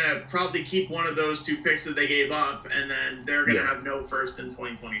they're going to probably keep one of those two picks that they gave up, and then they're going to have no first in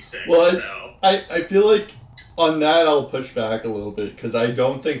 2026. Well, I feel like on that I'll push back a little bit, because I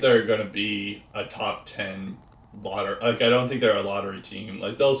don't think they're going to be a top 10 lottery. Like, I don't think they're a lottery team.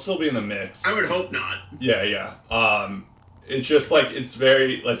 Like, they'll still be in the mix. I would hope not. Yeah. It's just like, it's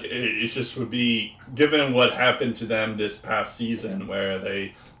very, like, it just would be, given what happened to them this past season where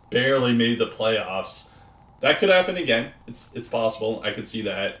they barely made the playoffs, that could happen again. It's possible. I could see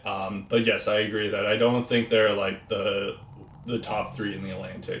that. But yes, I agree that I don't think they're like the top three in the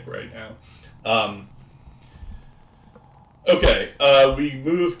Atlantic right now. Okay, we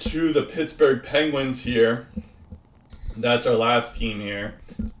move to the Pittsburgh Penguins here. That's our last team here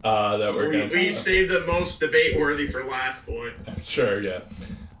that we're going to talk about. We saved the most debate-worthy for last, boy. Sure, yeah.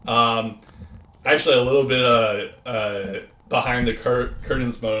 Actually, a little bit behind the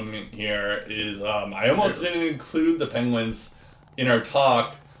curtains moment here is I almost didn't include the Penguins in our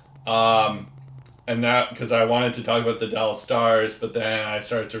talk, and that because I wanted to talk about the Dallas Stars, but then I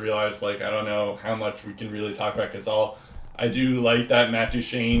started to realize, like, I don't know how much we can really talk about, because I do like that Matt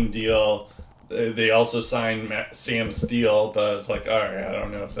Duchene deal. They also signed Sam Steele, but I was like, all right, I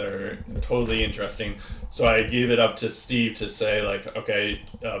don't know if they're totally interesting. So I gave it up to Steve to say, like, okay,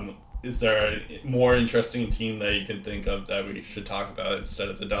 is there a more interesting team that you can think of that we should talk about instead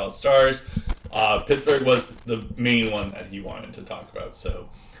of the Dallas Stars? Pittsburgh was the main one that he wanted to talk about. So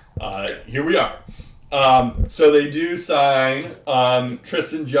here we are. So they do sign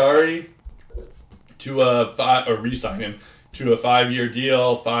Tristan Jarry to re-sign him to a 5-year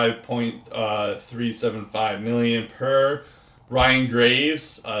deal, $5.375 million per. Ryan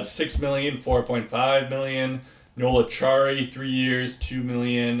Graves, $6 million, $4.5 million. Nola Chari, 3 years, $2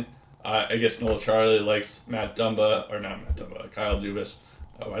 million. I guess Nola Chari likes Kyle Dubas.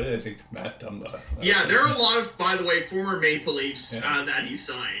 Why did I think Matt Dumba? Yeah, there are a lot of, by the way, former Maple Leafs that he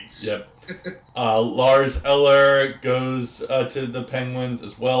signs. Yep. Lars Eller goes to the Penguins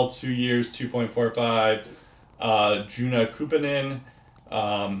as well, 2 years, $2.45. Juna Kupanen.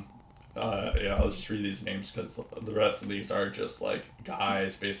 I'll just read these names because the rest of these are just like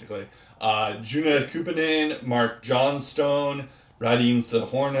guys, basically. Juna Kupanen, Mark Johnstone, Radim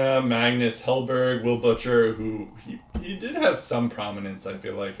Sahorna, Magnus Hellberg, Will Butcher, who he did have some prominence, I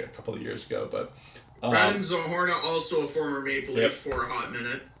feel like, a couple of years ago. But Radim Sahorna, also a former Maple Leaf for a hot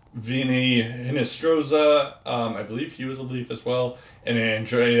minute. Vinny Hinestroza, I believe he was a Leaf as well. And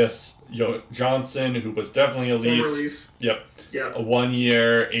Andreas Johnson, who was definitely a Leaf. Former Leaf. Yep. A 1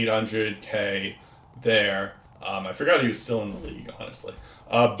 year, $800K there. I forgot he was still in the league, honestly.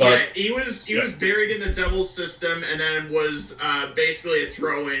 But he was buried in the Devils system, and then was basically a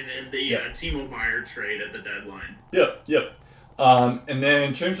throw-in in the Timo Meier trade at the deadline. Yep. And then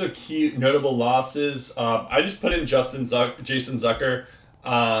in terms of key notable losses, I just put in Jason Zucker,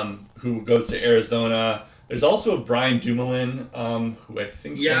 who goes to Arizona. There's also Brian Dumoulin, who I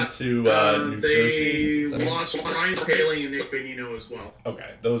think went to New Jersey. They lost Brian Paling and Nick Bonino as well.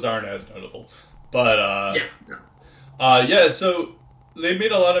 Okay, those aren't as notable. But, so they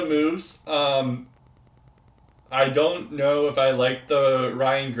made a lot of moves. I don't know if I like the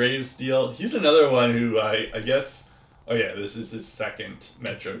Ryan Graves deal. He's another one who I guess... Oh, yeah, this is his second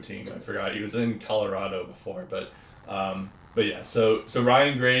Metro team. I forgot. He was in Colorado before, but yeah, so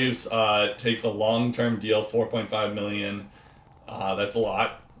Ryan Graves takes a long-term deal, $4.5 million. That's a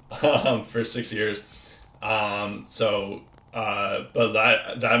lot for 6 years. But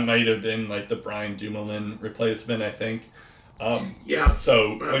that might have been like the Brian Dumoulin replacement, I think.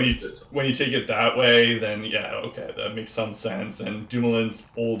 So when you take it that way, then okay, that makes some sense. And Dumoulin's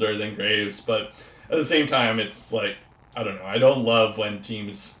older than Graves, but at the same time, it's like, I don't know. I don't love when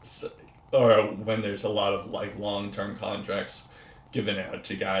teams, or when there's a lot of like long-term contracts given out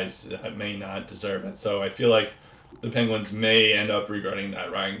to guys that may not deserve it. So I feel like the Penguins may end up regretting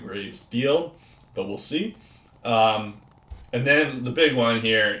that Ryan Graves deal, but we'll see. And then the big one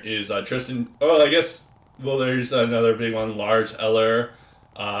here is Tristan. Oh, I guess. Well, there's another big one, Lars Eller.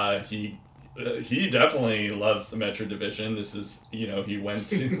 He definitely loves the Metro Division. This is, he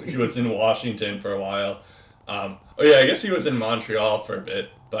was in Washington for a while. I guess he was in Montreal for a bit,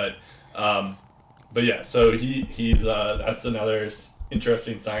 but yeah. So he's that's another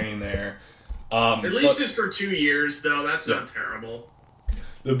interesting signing there. At least it's for 2 years, though. That's not terrible.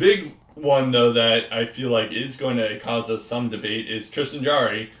 The big one, though, that I feel like is going to cause us some debate is Tristan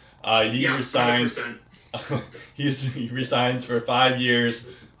Jarry. He resigns. 100%. He resigns for 5 years,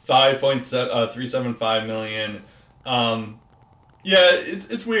 $5.375 million.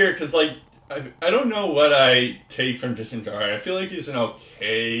 It's weird because I don't know what I take from Tristan Jarry. I feel like he's an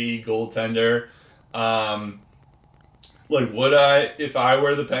okay goaltender. Would I, if I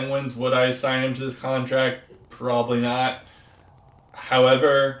were the Penguins, would I sign him to this contract? Probably not.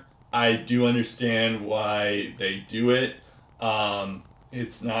 However, I do understand why they do it.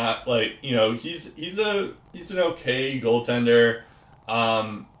 It's not he's an okay goaltender,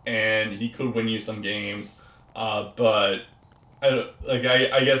 and he could win you some games, but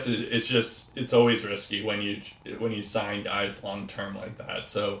I guess it's always risky when you sign guys long term like that.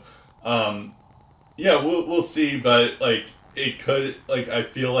 So, we'll see, but it could, I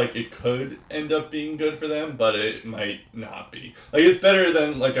feel like it could end up being good for them, but it might not be. It's better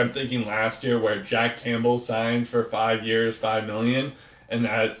than I'm thinking last year where Jack Campbell signs for 5 years, $5 million. And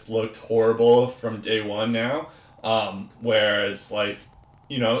that's looked horrible from day one now. Whereas, I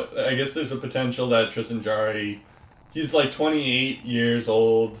guess there's a potential that Tristan Jarry, he's 28 years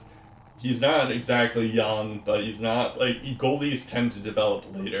old. He's not exactly young, but he's not, goalies tend to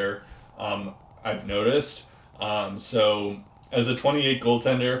develop later, I've noticed. So, as a 28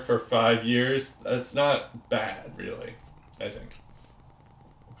 goaltender for 5 years, that's not bad, really, I think.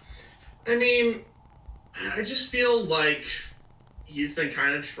 I mean, I just feel like he's been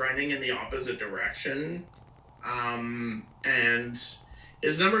kind of trending in the opposite direction. And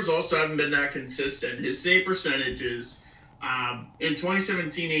his numbers also haven't been that consistent. His save percentages, in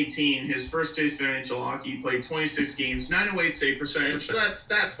 2017-18, his first taste of NHL hockey, he played 26 games, 908 save percentage.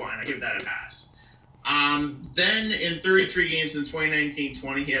 That's fine. I give that a pass. Then in 33 games in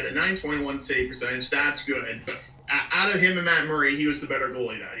 2019-20, he had a 921 save percentage. That's good. Out of him and Matt Murray, he was the better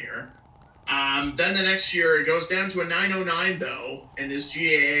goalie that year. Then the next year, it goes down to a 909, though, and his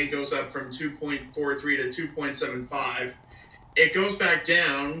GAA goes up from 2.43 to 2.75. It goes back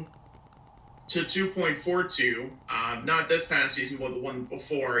down to 2.42, not this past season, but the one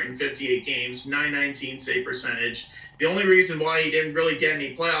before, in 58 games, 919 save percentage. The only reason why he didn't really get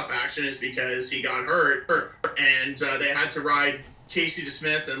any playoff action is because he got hurt, and they had to ride Casey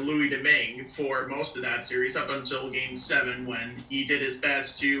DeSmith and Louis Domingue for most of that series, up until Game 7, when he did his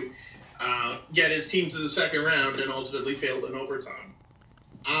best to get his team to the second round and ultimately failed in overtime.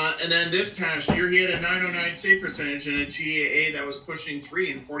 And then this past year, he had a 909 save percentage and a GAA that was pushing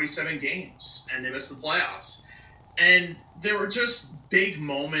 3 in 47 games, and they missed the playoffs. And there were just big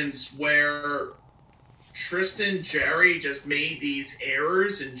moments where Tristan Jarry just made these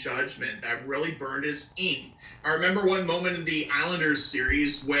errors in judgment that really burned his ink. I remember one moment in the Islanders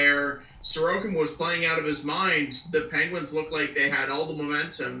series where Sorokin was playing out of his mind. The Penguins looked like they had all the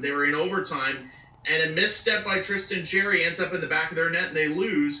momentum. They were in overtime, and a misstep by Tristan Jarry ends up in the back of their net, and they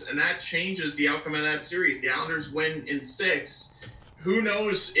lose, and that changes the outcome of that series. The Islanders win in 6. Who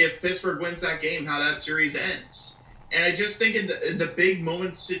knows if Pittsburgh wins that game, how that series ends. And I just think in the big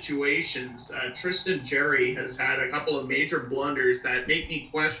moment situations, Tristan Jarry has had a couple of major blunders that make me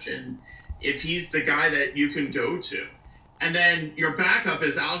question if he's the guy that you can go to. And then your backup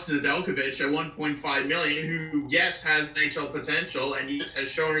is Alex Nedeljkovic at $1.5 million, who, yes, has NHL potential and, yes, has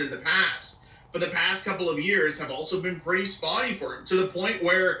shown it in the past. But the past couple of years have also been pretty spotty for him, to the point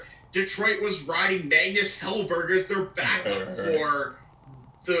where Detroit was riding Magnus Hellberg as their backup for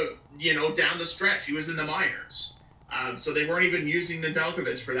the, down the stretch. He was in the minors. So they weren't even using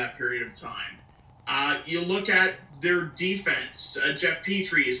Nedeljkovic for that period of time. You look at their defense. Jeff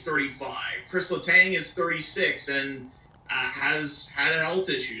Petrie is 35. Chris Letang is 36 and has had health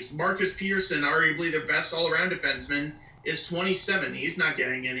issues. Marcus Pearson, arguably their best all-around defenseman, is 27. He's not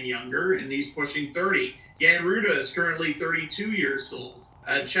getting any younger, and he's pushing 30. Jan Ruda is currently 32 years old.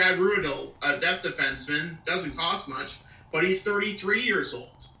 Chad Ruhwedel, a depth defenseman, doesn't cost much, but he's 33 years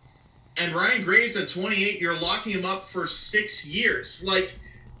old. And Ryan Graves at 28, you're locking him up for 6 years. Like,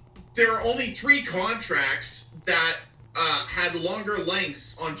 there are only 3 contracts that had longer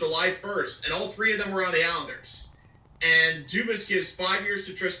lengths on July 1st, and all 3 of them were on the Islanders. And Dubas gives 5 years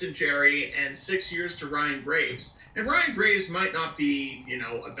to Tristan Jarry and 6 years to Ryan Graves. And Ryan Graves might not be,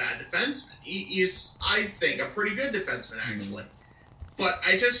 a bad defenseman. He's, I think, a pretty good defenseman, actually. But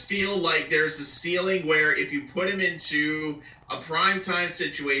I just feel like there's a ceiling where if you put him into a primetime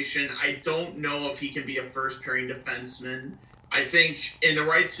situation, I don't know if he can be a first-pairing defenseman. I think in the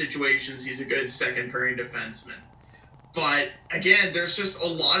right situations, he's a good second-pairing defenseman. But again, there's just a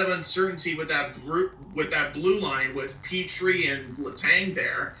lot of uncertainty with that blue line with Petrie and Letang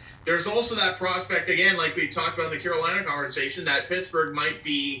there. There's also that prospect, again, like we talked about in the Carolina conversation, that Pittsburgh might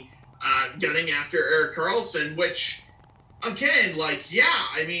be gunning after Erik Karlsson, which, again,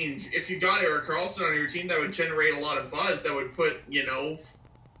 if you got Erik Karlsson on your team, that would generate a lot of buzz, that would put,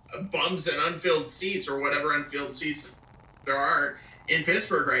 bums and unfilled seats or whatever unfilled seats there are in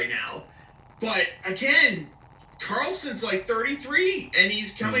Pittsburgh right now. But, again, Karlsson's like 33, and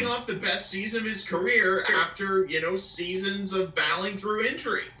he's coming off the best season of his career after, seasons of battling through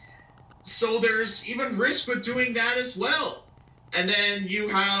injury. So there's even risk with doing that as well. And then you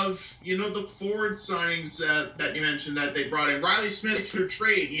have, the forward signings that you mentioned that they brought in. Riley Smith to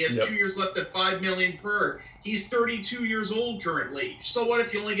trade. He has 2 years left at $5 million per. He's 32 years old currently. So what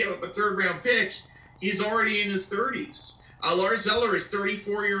if you only give up a third-round pick? He's already in his 30s. Lars Eller is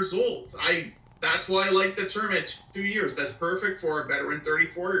 34 years old. That's why I like the term at 2 years. That's perfect for a veteran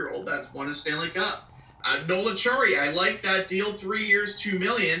 34-year-old that's won a Stanley Cup. Nola Chari, I like that deal. 3 years, $2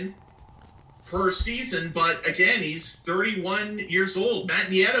 million per season, but again, he's 31 years old. Matt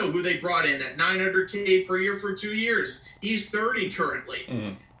Nieto, who they brought in at $900K per year for 2 years, he's 30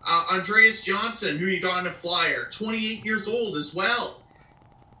 currently. Andreas Johnson, who you got in a Flyer, 28 years old as well.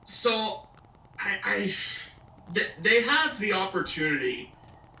 So, they have the opportunity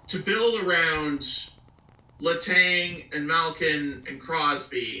to build around Letang and Malkin and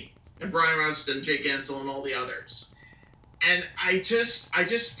Crosby and Brian Rust and Jake Gensel and all the others. And I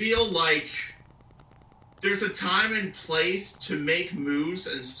just feel like there's a time and place to make moves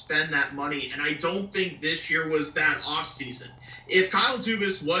and spend that money, and I don't think this year was that offseason. If Kyle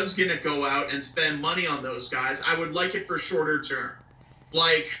Dubas was going to go out and spend money on those guys, I would like it for shorter term.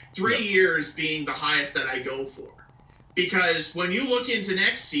 Like 3 years being the highest that I go for. Because when you look into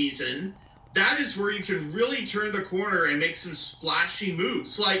next season, that is where you can really turn the corner and make some splashy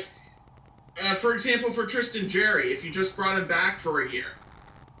moves. Like, for example, for Tristan Jarry, if you just brought him back for a year,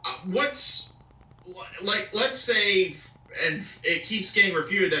 let's say, and it keeps getting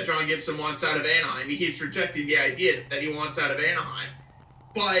refuted that John Gibson wants out of Anaheim. He keeps rejecting the idea that he wants out of Anaheim.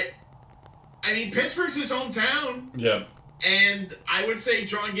 But, Pittsburgh's his hometown. Yeah. And I would say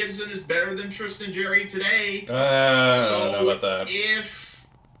John Gibson is better than Tristan Jarry today. I don't know about that. If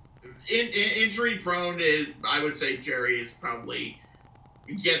injury prone, I would say Jarry is probably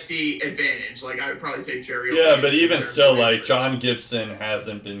gets the advantage. Like, I would probably take Jarry over. Yeah, but even still, John Gibson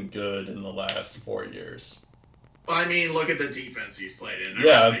hasn't been good in the last 4 years. Look at the defense he's played in.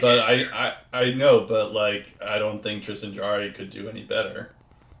 Yeah, but I know, but, I don't think Tristan Jarry could do any better.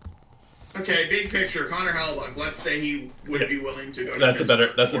 Okay, big picture. Connor Hellebuyck. Let's say he would be willing to go. That's a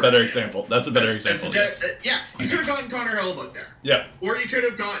better example. That's a better example. Yeah, you could have gotten Connor Hellebuyck there. Yeah. Or you could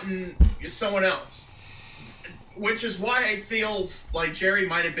have gotten someone else. Which is why I feel like Jarry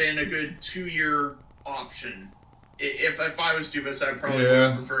might have been a good 2-year option. If I was Dubas, I probably would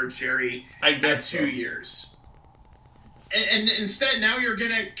have preferred Jarry at 2 years. And instead, now you're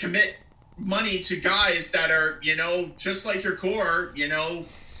going to commit money to guys that are, just like your core,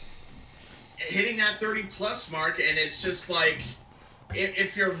 hitting that 30-plus mark, and it's just like,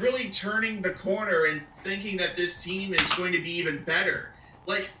 if you're really turning the corner and thinking that this team is going to be even better,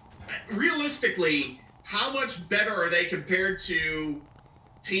 realistically, how much better are they compared to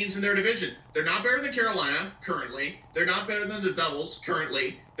teams in their division? They're not better than Carolina, currently. They're not better than the Devils,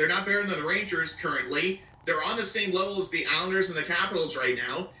 currently. They're not better than the Rangers, currently. They're on the same level as the Islanders and the Capitals right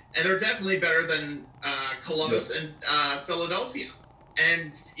now, and they're definitely better than Columbus and Philadelphia.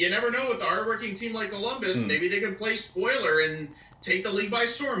 And you never know, with a hardworking team like Columbus, maybe they could play spoiler and take the league by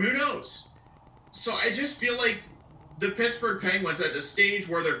storm. Who knows? So I just feel like the Pittsburgh Penguins, at the stage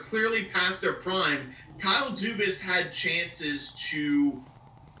where they're clearly past their prime, Kyle Dubas had chances to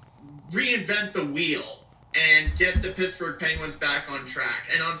reinvent the wheel and get the Pittsburgh Penguins back on track.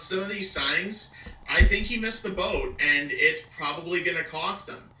 And on some of these signings, I think he missed the boat, and it's probably going to cost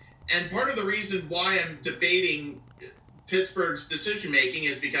him. And part of the reason why I'm debating Pittsburgh's decision-making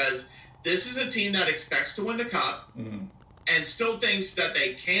is because this is a team that expects to win the Cup. and still thinks that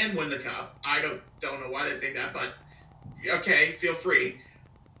they can win the cup. I don't know why they think that, but okay, feel free.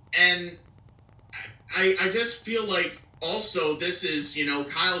 And I just feel like also this is,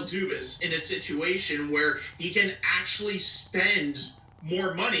 Kyle Dubas in a situation where he can actually spend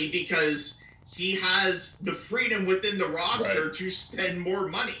more money because he has the freedom within the roster to spend more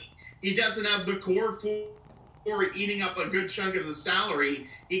money. He doesn't have the core for eating up a good chunk of the salary.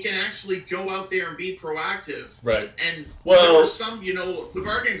 He can actually go out there and be proactive. Right. And there were some, the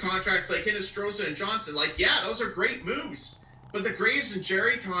bargain contracts like Hinostroza and Johnson, those are great moves. But the Graves and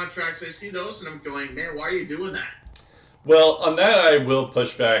Jerry contracts, I see those and I'm going, man, why are you doing that? Well, on that I will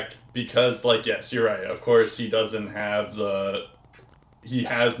push back because, yes, you're right. Of course, he doesn't have he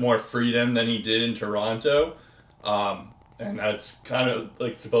has more freedom than he did in Toronto. And that's kind of,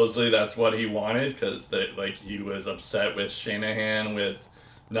 supposedly that's what he wanted because, he was upset with Shanahan with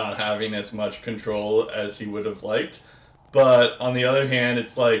not having as much control as he would have liked. But on the other hand,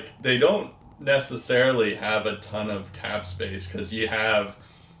 it's they don't necessarily have a ton of cap space because you have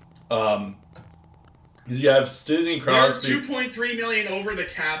Sidney Crosby. They're $2.3 million over the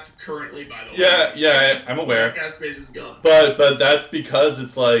cap currently, by the way. Yeah, I'm aware. Cap space is gone. But that's because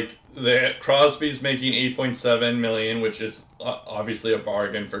it's Crosby's making $8.7 million, which is obviously a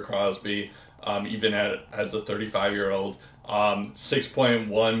bargain for Crosby, even as a 35-year-old.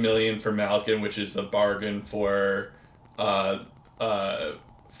 $6.1 million for Malkin, which is a bargain for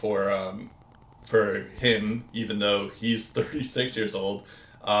him, even though he's 36 years old.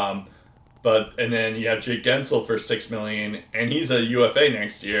 And then you have Jake Gensel for $6 million, and he's a UFA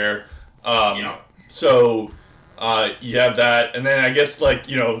next year. So you have that, and then I guess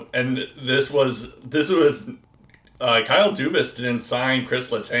and this was Kyle Dubas didn't sign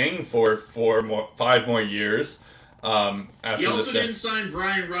Chris Letang for 5 more years. He also didn't sign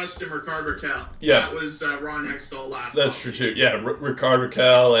Brian Rust and Ricard Raquel. Yeah. That was Ron Hextall last. That's true too. Yeah, Ricard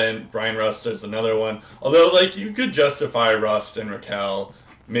Raquel and Brian Rust is another one. Although you could justify Rust and Raquel,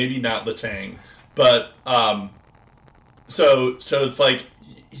 maybe not Letang, but so it's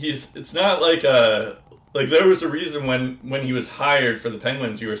it's not there was a reason when he was hired for the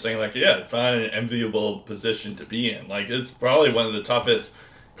Penguins, you were saying it's not an enviable position to be in. It's probably one of the toughest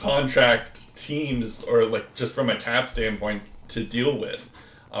contract teams, or just from a cap standpoint, to deal with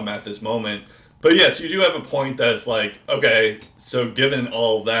at this moment. But yes, you do have a point that's okay, so given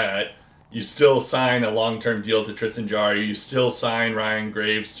all that, you still sign a long-term deal to Tristan Jarry, you still sign Ryan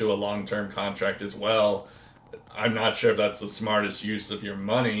Graves to a long-term contract as well. I'm not sure if that's the smartest use of your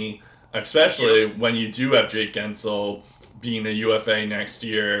money, especially when you do have Jake Gensel being a UFA next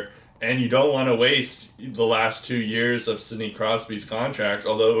year, and you don't want to waste the last 2 years of Sidney Crosby's contract,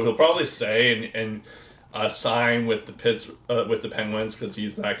 although he'll probably stay and sign with the Penguins because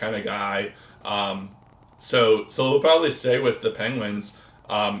he's that kind of guy. So he'll probably stay with the Penguins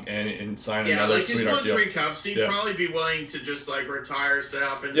and sign another sweetheart deal. He's won 3 cups. He'd probably be willing to just retire, set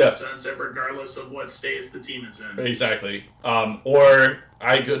off in the sunset, regardless of what status the team is in. Exactly. Or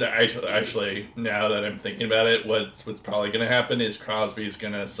I could actually, now that I'm thinking about it, what's probably going to happen is Crosby's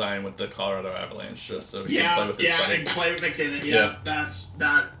going to sign with the Colorado Avalanche just so he can play with his buddy. And play with McKinnon. Yeah, that's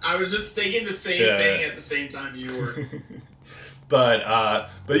that. I was just thinking the same thing at the same time you were.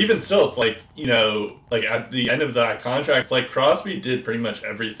 But even still, it's at the end of that contract, it's Crosby did pretty much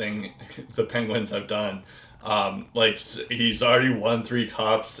everything the Penguins have done. He's already won 3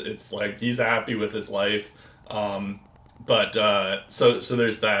 cups. It's he's happy with his life. So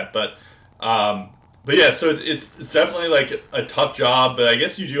there's that. But yeah, so it's definitely a tough job. But I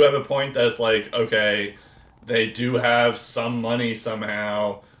guess you do have a point that's okay, they do have some money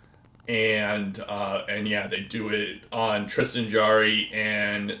somehow. And yeah, they do it on Tristan Jarry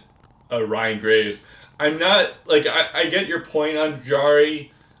and Ryan Graves. I'm not I get your point on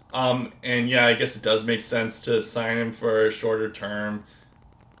Jarry, and yeah, I guess it does make sense to sign him for a shorter term.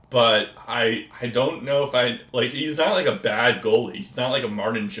 But I don't know if he's not a bad goalie. He's not a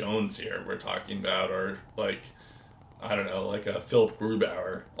Martin Jones here we're talking about, or I don't know, a Philip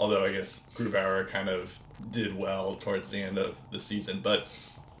Grubauer. Although I guess Grubauer kind of did well towards the end of the season, but.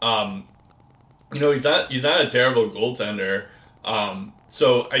 He's not a terrible goaltender.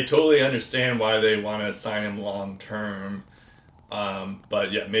 So I totally understand why they want to sign him long term.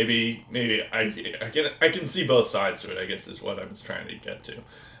 But yeah, maybe I can see both sides to it, I guess is what I was trying to get to.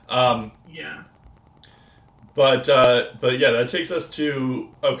 Yeah. But yeah, that takes us to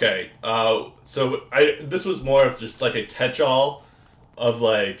okay. So this was more of just a catch-all of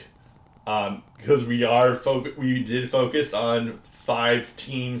because we did focus on 5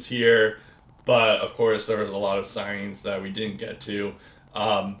 teams here, but of course there was a lot of signings that we didn't get to.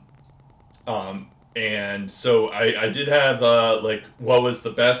 And so I did have, like, what was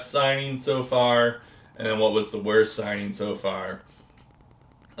the best signing so far, and then what was the worst signing so far.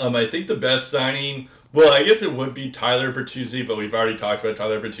 I think the best signing, well, I guess it would be Tyler Bertuzzi, but we've already talked about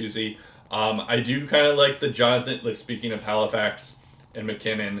Tyler Bertuzzi. I do kind of like the Jonathan, like, speaking of Halifax and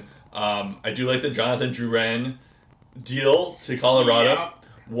McKinnon, I do like the Jonathan Drouin deal to Colorado. Yeah.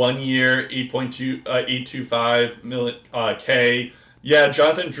 1 year, 8.825 million K. Yeah,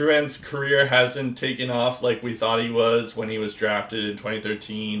 Jonathan Drouin's career hasn't taken off like we thought he was when he was drafted in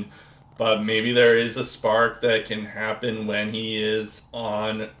 2013, but maybe there is a spark that can happen when he is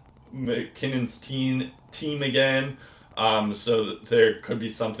on McKinnon's team again. So there could be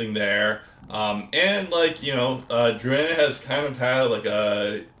something there. And, like, you know, Drouin has kind of had like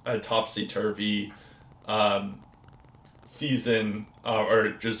a topsy-turvy season, or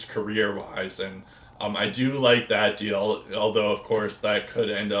just career-wise, and I do like that deal, although, of course, that could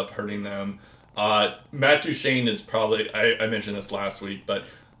end up hurting them. Matt Duchene is probably, I mentioned this last week, but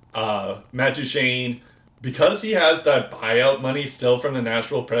Matt Duchene, because he has that buyout money still from the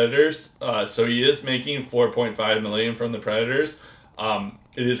Nashville Predators, so he is making $4.5 million from the Predators.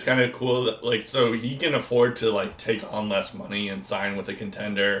 It is kind of cool that, like, so he can afford to, like, take on less money and sign with a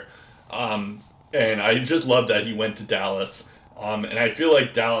contender. And I just love that he went to Dallas. And I feel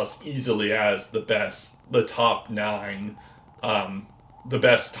like Dallas easily has the best top nine in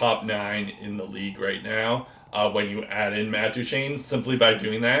the league right now, when you add in Matt Duchene, simply by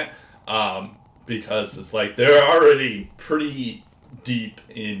doing that. Because it's like they're already pretty deep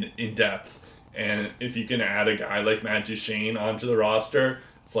in depth. And if you can add a guy like Matt Duchene onto the roster,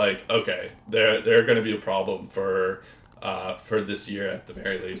 it's like, okay, they're going to be a problem for this year at the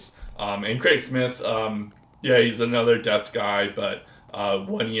very least. And Craig Smith, yeah, he's another depth guy, but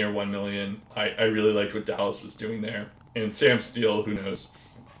 1 year, $1 million. I really liked what Dallas was doing there. And Sam Steele, who knows?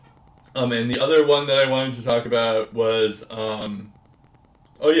 And the other one that I wanted to talk about was, Kyler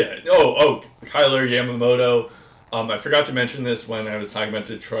Yamamoto. I forgot to mention this when I was talking about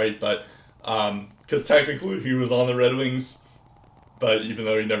Detroit, but because technically he was on the Red Wings, but even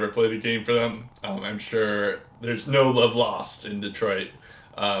though he never played a game for them, I'm sure there's no love lost in Detroit,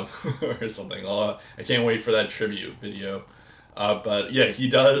 or something. I can't wait for that tribute video. But yeah, he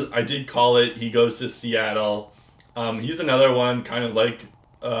does. I did call it. He goes to Seattle. He's another one, kind of like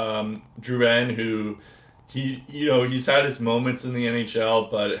Drouin, who he's had his moments in the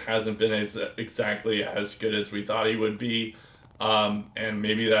NHL, but it hasn't been exactly as good as we thought he would be. And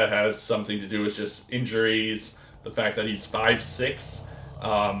maybe that has something to do with just injuries, the fact that he's 5'6",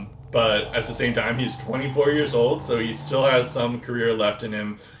 but at the same time, he's 24 years old, so he still has some career left in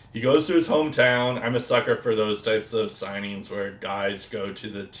him. He goes to his hometown. I'm a sucker for those types of signings where guys go to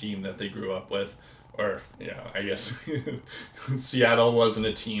the team that they grew up with. Or, I guess Seattle wasn't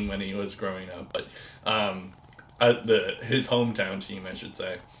a team when he was growing up, but his hometown team, I should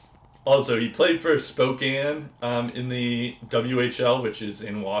say. Also, he played for Spokane in the WHL, which is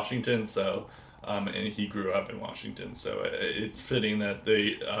in Washington, so and he grew up in Washington, so it's fitting that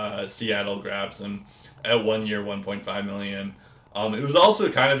Seattle grabs him at 1 year, $1.5 million. It was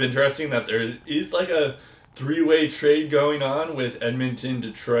also kind of interesting that there is like a three-way trade going on with Edmonton,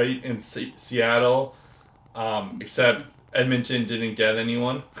 Detroit, and Seattle, except Edmonton didn't get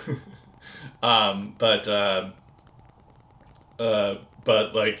anyone. But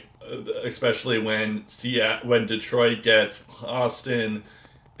like, especially when Detroit gets Austin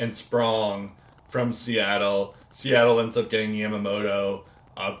and Sprong from Seattle ends up getting Yamamoto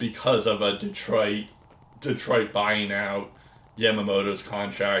because of a Detroit buying out Yamamoto's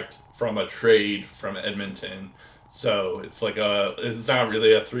contract from a trade from Edmonton. So it's like it's not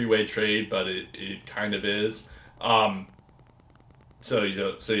really a three-way trade, but it kind of is. So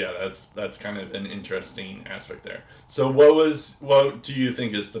yeah, that's kind of an interesting aspect there. So what do you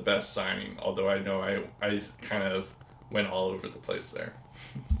think is the best signing? Although I know I kind of went all over the place there.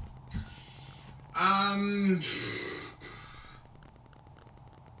 I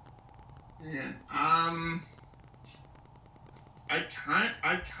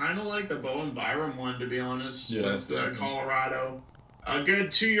kind of like the Bowen Byram one, to be honest, with Colorado. A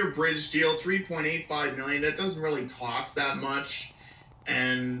good 2-year bridge deal, $3.85 million. That doesn't really cost that much,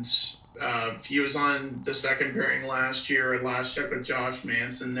 and he was on the second pairing last year. At last check with Josh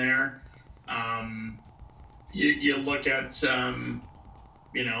Manson there. You look at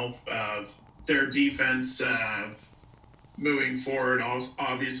their defense moving forward.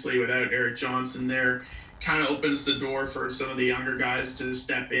 Obviously, without Eric Johnson there, kind of opens the door for some of the younger guys to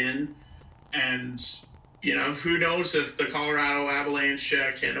step in. And, who knows if the Colorado Avalanche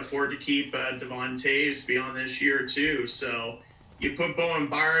can afford to keep Devon Toews beyond this year, too. So You put Bowen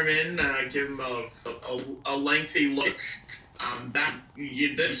Byram in, give him a lengthy look.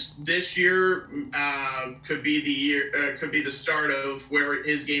 This year could be the year, could be the start of where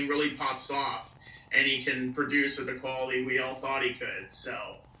his game really pops off, and he can produce at the quality we all thought he could.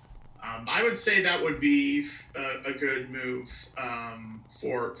 So I would say that would be a good move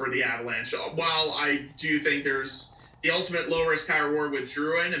for the Avalanche. While I do think there's the ultimate low risk high reward with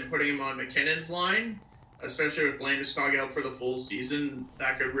Drouin and putting him on McKinnon's line, especially with Landeskog out for the full season,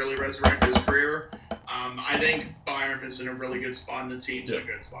 that could really resurrect his career. I think Byram is in a really good spot, and the team's in a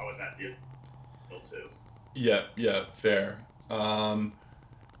good spot with that deal too. Yeah, fair.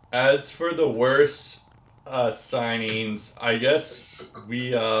 As for the worst signings, I guess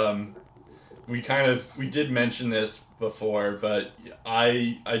we did mention this before, but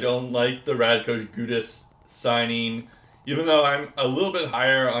I don't like the Radko Gudas signing, even though I'm a little bit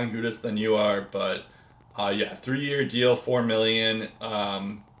higher on Gudas than you are, but 3-year deal, $4 million.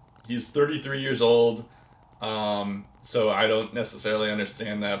 He's 33 years old, so I don't necessarily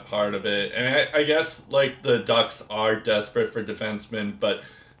understand that part of it. And I guess like the Ducks are desperate for defensemen, but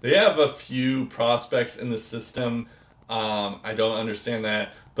they have a few prospects in the system. I don't understand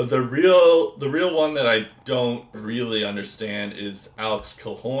that. But the real one that I don't really understand is Alex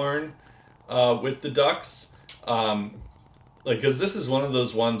Killorn with the Ducks. Because this is one of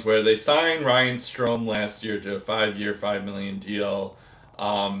those ones where they signed Ryan Strome last year to a 5-year, $5 million deal.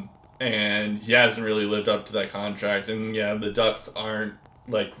 And he hasn't really lived up to that contract. And yeah, the Ducks aren't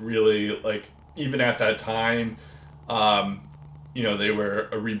really even at that time, they were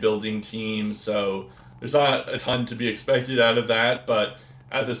a rebuilding team. So there's not a ton to be expected out of that. But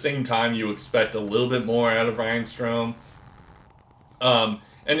at the same time, you expect a little bit more out of Ryan Strome.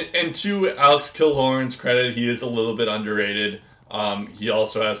 And to Alex Killorn's credit, he is a little bit underrated. He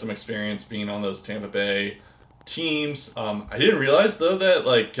also has some experience being on those Tampa Bay teams. I didn't realize though that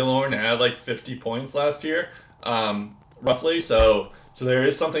Killorn had 50 points last year, roughly. So there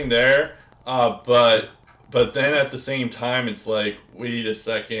is something there. But then at the same time, it's wait a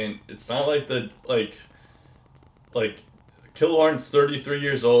second. It's not Killorn's 33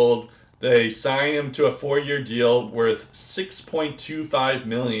 years old. They sign him to a 4-year deal worth $6.25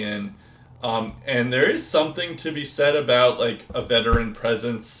 million. And there is something to be said about a veteran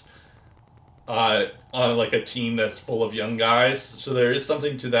presence on a team that's full of young guys. So there is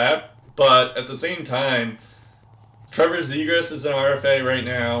something to that. But at the same time, Trevor Zegras is an RFA right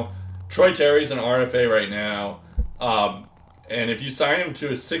now. Troy Terry's an RFA right now. And if you sign him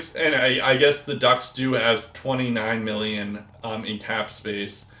to a 6, and I guess the Ducks do have $29 million in cap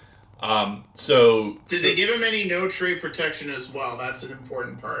space. Did they give him any no trade protection as well? That's an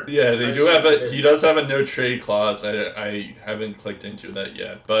important part. Yeah, they do have he does have a no trade clause. I haven't clicked into that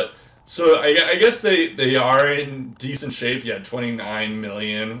yet, but so I guess they are in decent shape. Yeah, $29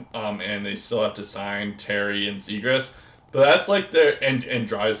 million, and they still have to sign Terry and Zegras, but that's their and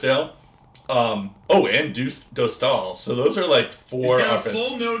Drysdale. And Dostal. So those are 4. He's got a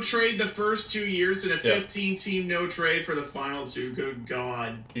full no trade the first 2 years and a 15-team no trade for the final 2. Good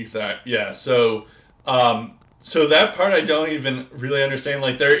God. Exactly. Yeah. So, so that part I don't even really understand.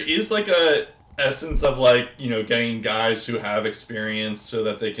 There is a essence of getting guys who have experience so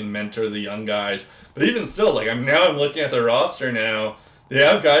that they can mentor the young guys. But even still, I'm looking at their roster now. They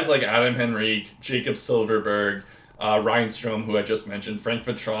have guys like Adam Henrique, Jacob Silverberg, Ryan Strome, who I just mentioned, Frank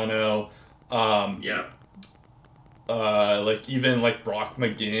Vetrano. Even Brock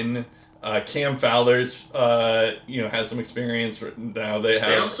McGinn, Cam Fowler's, has some experience now.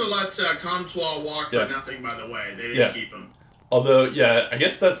 They also let Comtois walk for nothing, by the way. They didn't keep him. Although, I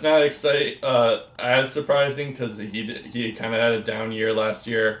guess that's not as surprising because he kind of had a down year last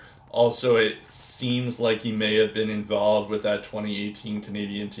year. Also, it seems like he may have been involved with that 2018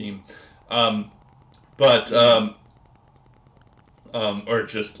 Canadian team. Or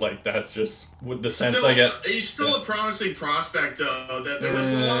just that's just with the sense I get. He's still a promising prospect, though. That there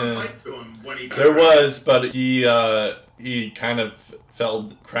was a lot of hype to him when he. There was, but he kind of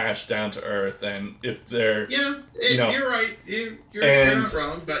crashed down to earth, and if they're you're right. You're not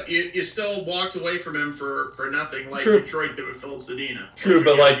wrong, but you still walked away from him for nothing, like Detroit did with Philip Zadina. True,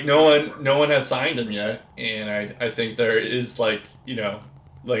 but no one has signed him yet, and I think there is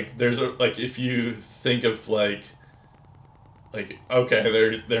there's if you think of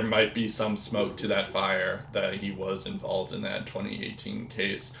there might be some smoke to that fire that he was involved in that 2018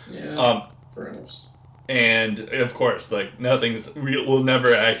 case. Yeah. Perhaps. And of course, we'll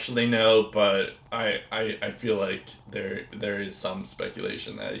never actually know, but I feel like there is some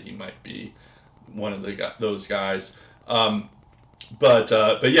speculation that he might be one of those guys. But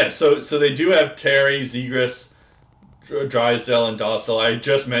yeah, so they do have Terry, Zegras, Drysdale and Dossel. I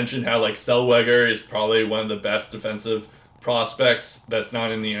just mentioned how like Zellweger is probably one of the best defensive prospects that's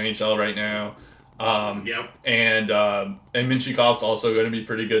not in the NHL right now. Yep. And Minchikov's also going to be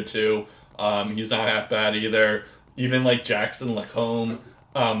pretty good too. He's not half bad either. Even like Jackson Lacombe,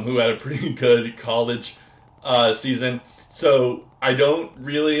 who had a pretty good college season. So I don't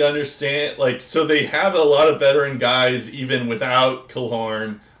really understand. Like, so they have a lot of veteran guys even without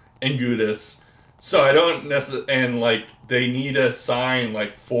Killorn and Gudas. So I don't necessarily, and like they need to sign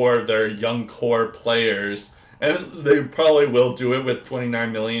like 4 of their young core players, and they probably will do it with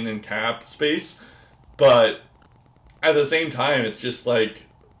 $29 million in cap space. But at the same time, it's just like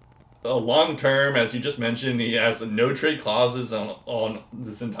a long term, as you just mentioned, he has no trade clauses on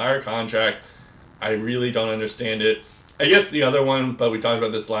this entire contract. I really don't understand it. I guess the other one, but we talked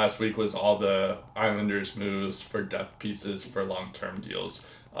about this last week, was all the Islanders moves for depth pieces for long term deals.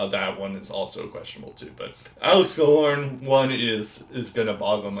 That one is also questionable too. But Alex Killorn one is going to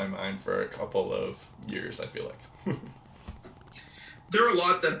boggle my mind for a couple of years, I feel like. There are a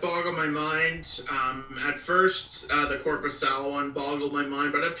lot that boggle my mind. At first, the Korpisalo one boggled my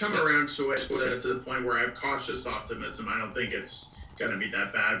mind, but I've come around to it to the point where I have cautious optimism. I don't think it's going to be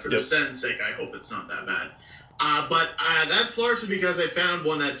that bad. For the Sens' sake, I hope it's not that bad. But that's largely because I found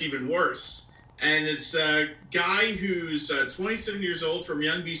one that's even worse. And it's a guy who's 27 years old from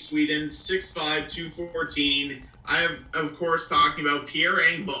Ljungby, Sweden, 6'5", 214. I am, of course, talking about Pierre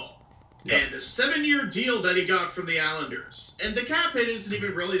Engvall. Yep. And the 7-year deal that he got from the Islanders. And the cap hit isn't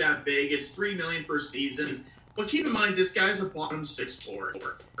even really that big. It's $3 million per season. But keep in mind, this guy's a bottom 6 forward.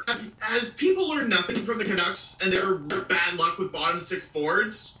 Have people learned nothing from the Canucks and their bad luck with bottom 6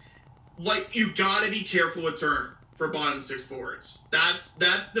 forwards? Like, you gotta be careful with term for bottom 6 forwards. That's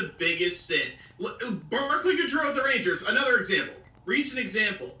the biggest sin. Barclay Goodrow with the Rangers, another example. Recent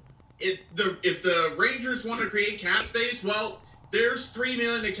example. If the Rangers want to create cap space, well, there's $3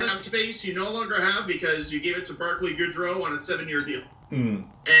 million in cap space you no longer have because you gave it to Barclay Goodrow on a 7-year deal.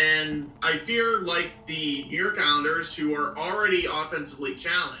 And I fear, like the New York Islanders, who are already offensively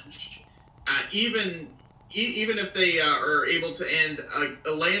challenged, even if they are able to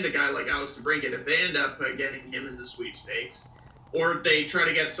land a guy like Alex DeBrincat, if they end up getting him in the sweepstakes, or they try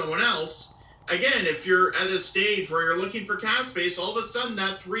to get someone else, again, if you're at a stage where you're looking for cap space, all of a sudden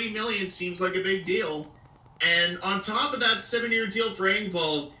that $3 million seems like a big deal. And on top of that 7-year deal for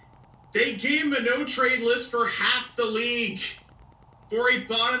Engvall, they gave him a no-trade list for half the league for a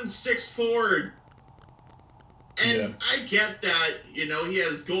bottom 6 forward. And I get that, he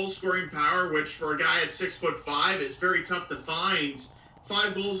has goal-scoring power, which for a guy at 6'5", it's very tough to find.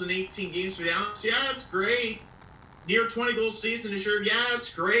 5 goals in 18 games for the Islanders, that's great. Near 20 goal season this year, that's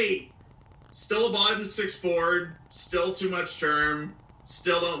great. Still a bottom 6 forward, still too much term,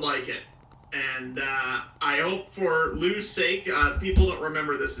 still don't like it. And I hope for Lou's sake, people don't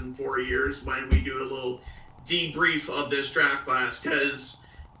remember this in 4 years when we do a little debrief of this draft class, because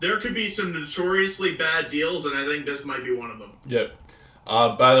there could be some notoriously bad deals, and I think this might be one of them. Yep.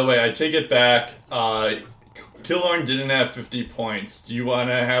 By the way, I take it back. Killorn didn't have 50 points. Do you want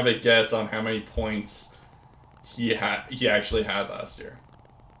to have a guess on how many points he actually had last year?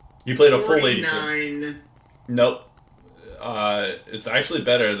 He played a full 82. Nope. It's actually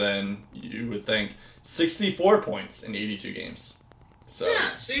better than you would think. 64 points in 82 games. So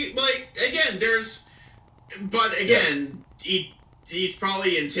yeah, see, like, again, he's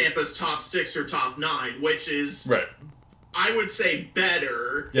probably in Tampa's top 6 or top 9, which is, right, I would say,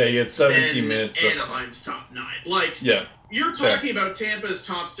 better. Yeah, he had 17 minutes. Anaheim's top 9. Like, you're talking about Tampa's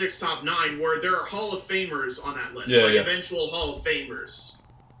top 6, top 9, where there are Hall of Famers on that list, eventual Hall of Famers.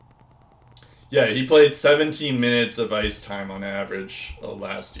 Yeah, he played 17 minutes of ice time on average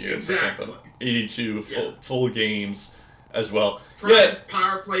last year. Exactly. 82 full games as well.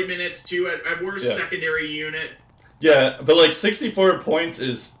 Power play minutes, too, at worst secondary unit. Yeah, but like 64 points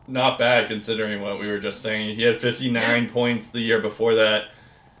is not bad considering what we were just saying. He had 59 points the year before that.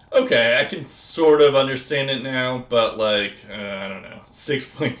 Okay, I can sort of understand it now, but like, I don't know.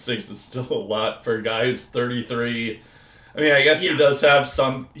 6.6 is still a lot for a guy who's 33. I mean, I guess he does have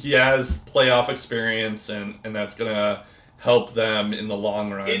he has playoff experience, and that's going to help them in the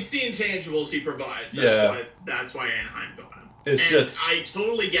long run. It's the intangibles he provides. That's why Anaheim got him. I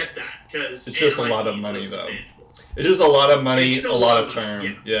totally get that, because it's just a lot of money, though. It's just a lot of money, a lot of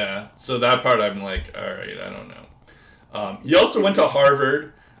term. Yeah. So that part I'm like, all right, I don't know. He also went to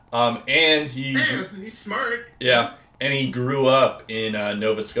Harvard, and he's smart. Yeah. And he grew up in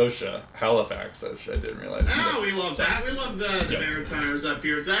Nova Scotia, Halifax, which I didn't realize. Oh, we love that. We love the Maritimers up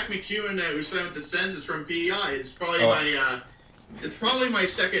here. Zach McEwen, who signed with the Sens, is from PEI. It's probably It's probably my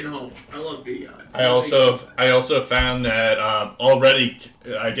second home. I love BI. I also found that already,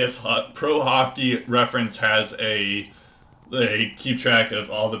 I guess Pro Hockey Reference has they keep track of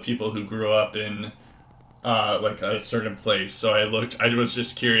all the people who grew up in like a certain place. So I was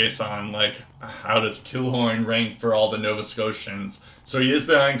just curious on like how does Kilhorn rank for all the Nova Scotians. So he is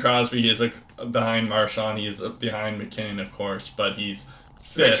behind Crosby, he is behind Marchand, he is behind McKinnon, of course, but he's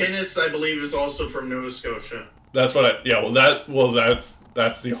fifth. McInnes, I believe, is also from Nova Scotia. That's what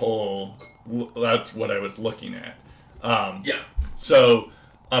that's the whole, that's what I was looking at. Yeah. So,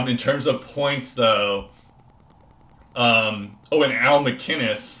 in terms of points, though, and Al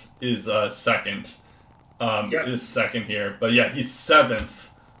McInnes is second. Is second here, but yeah, he's seventh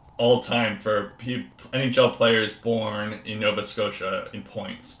all time for NHL players born in Nova Scotia in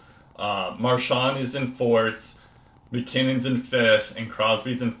points. Marchand is in fourth, McKinnon's in fifth, and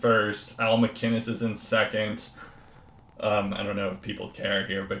Crosby's in first. Al McInnes is in second. I don't know if people care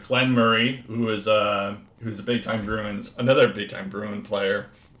here, but Glenn Murray, who's a another big time Bruin player,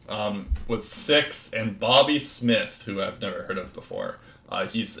 was sixth, and Bobby Smith, who I've never heard of before,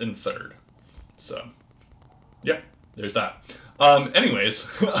 he's in third. So, yeah, there's that. Anyways,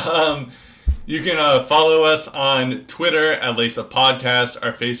 you can follow us on Twitter at Lace Up Podcast.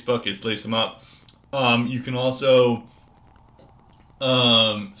 Our Facebook is Lace 'em Up. You can also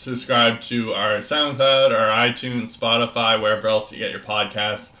subscribe to our SoundCloud, our iTunes, Spotify, wherever else you get your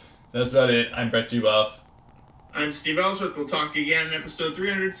podcasts. That's about it. I'm Brett Duboff. I'm Steve Ellsworth. We'll talk again in episode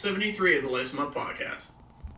 373 of the Lace 'em Up Podcast.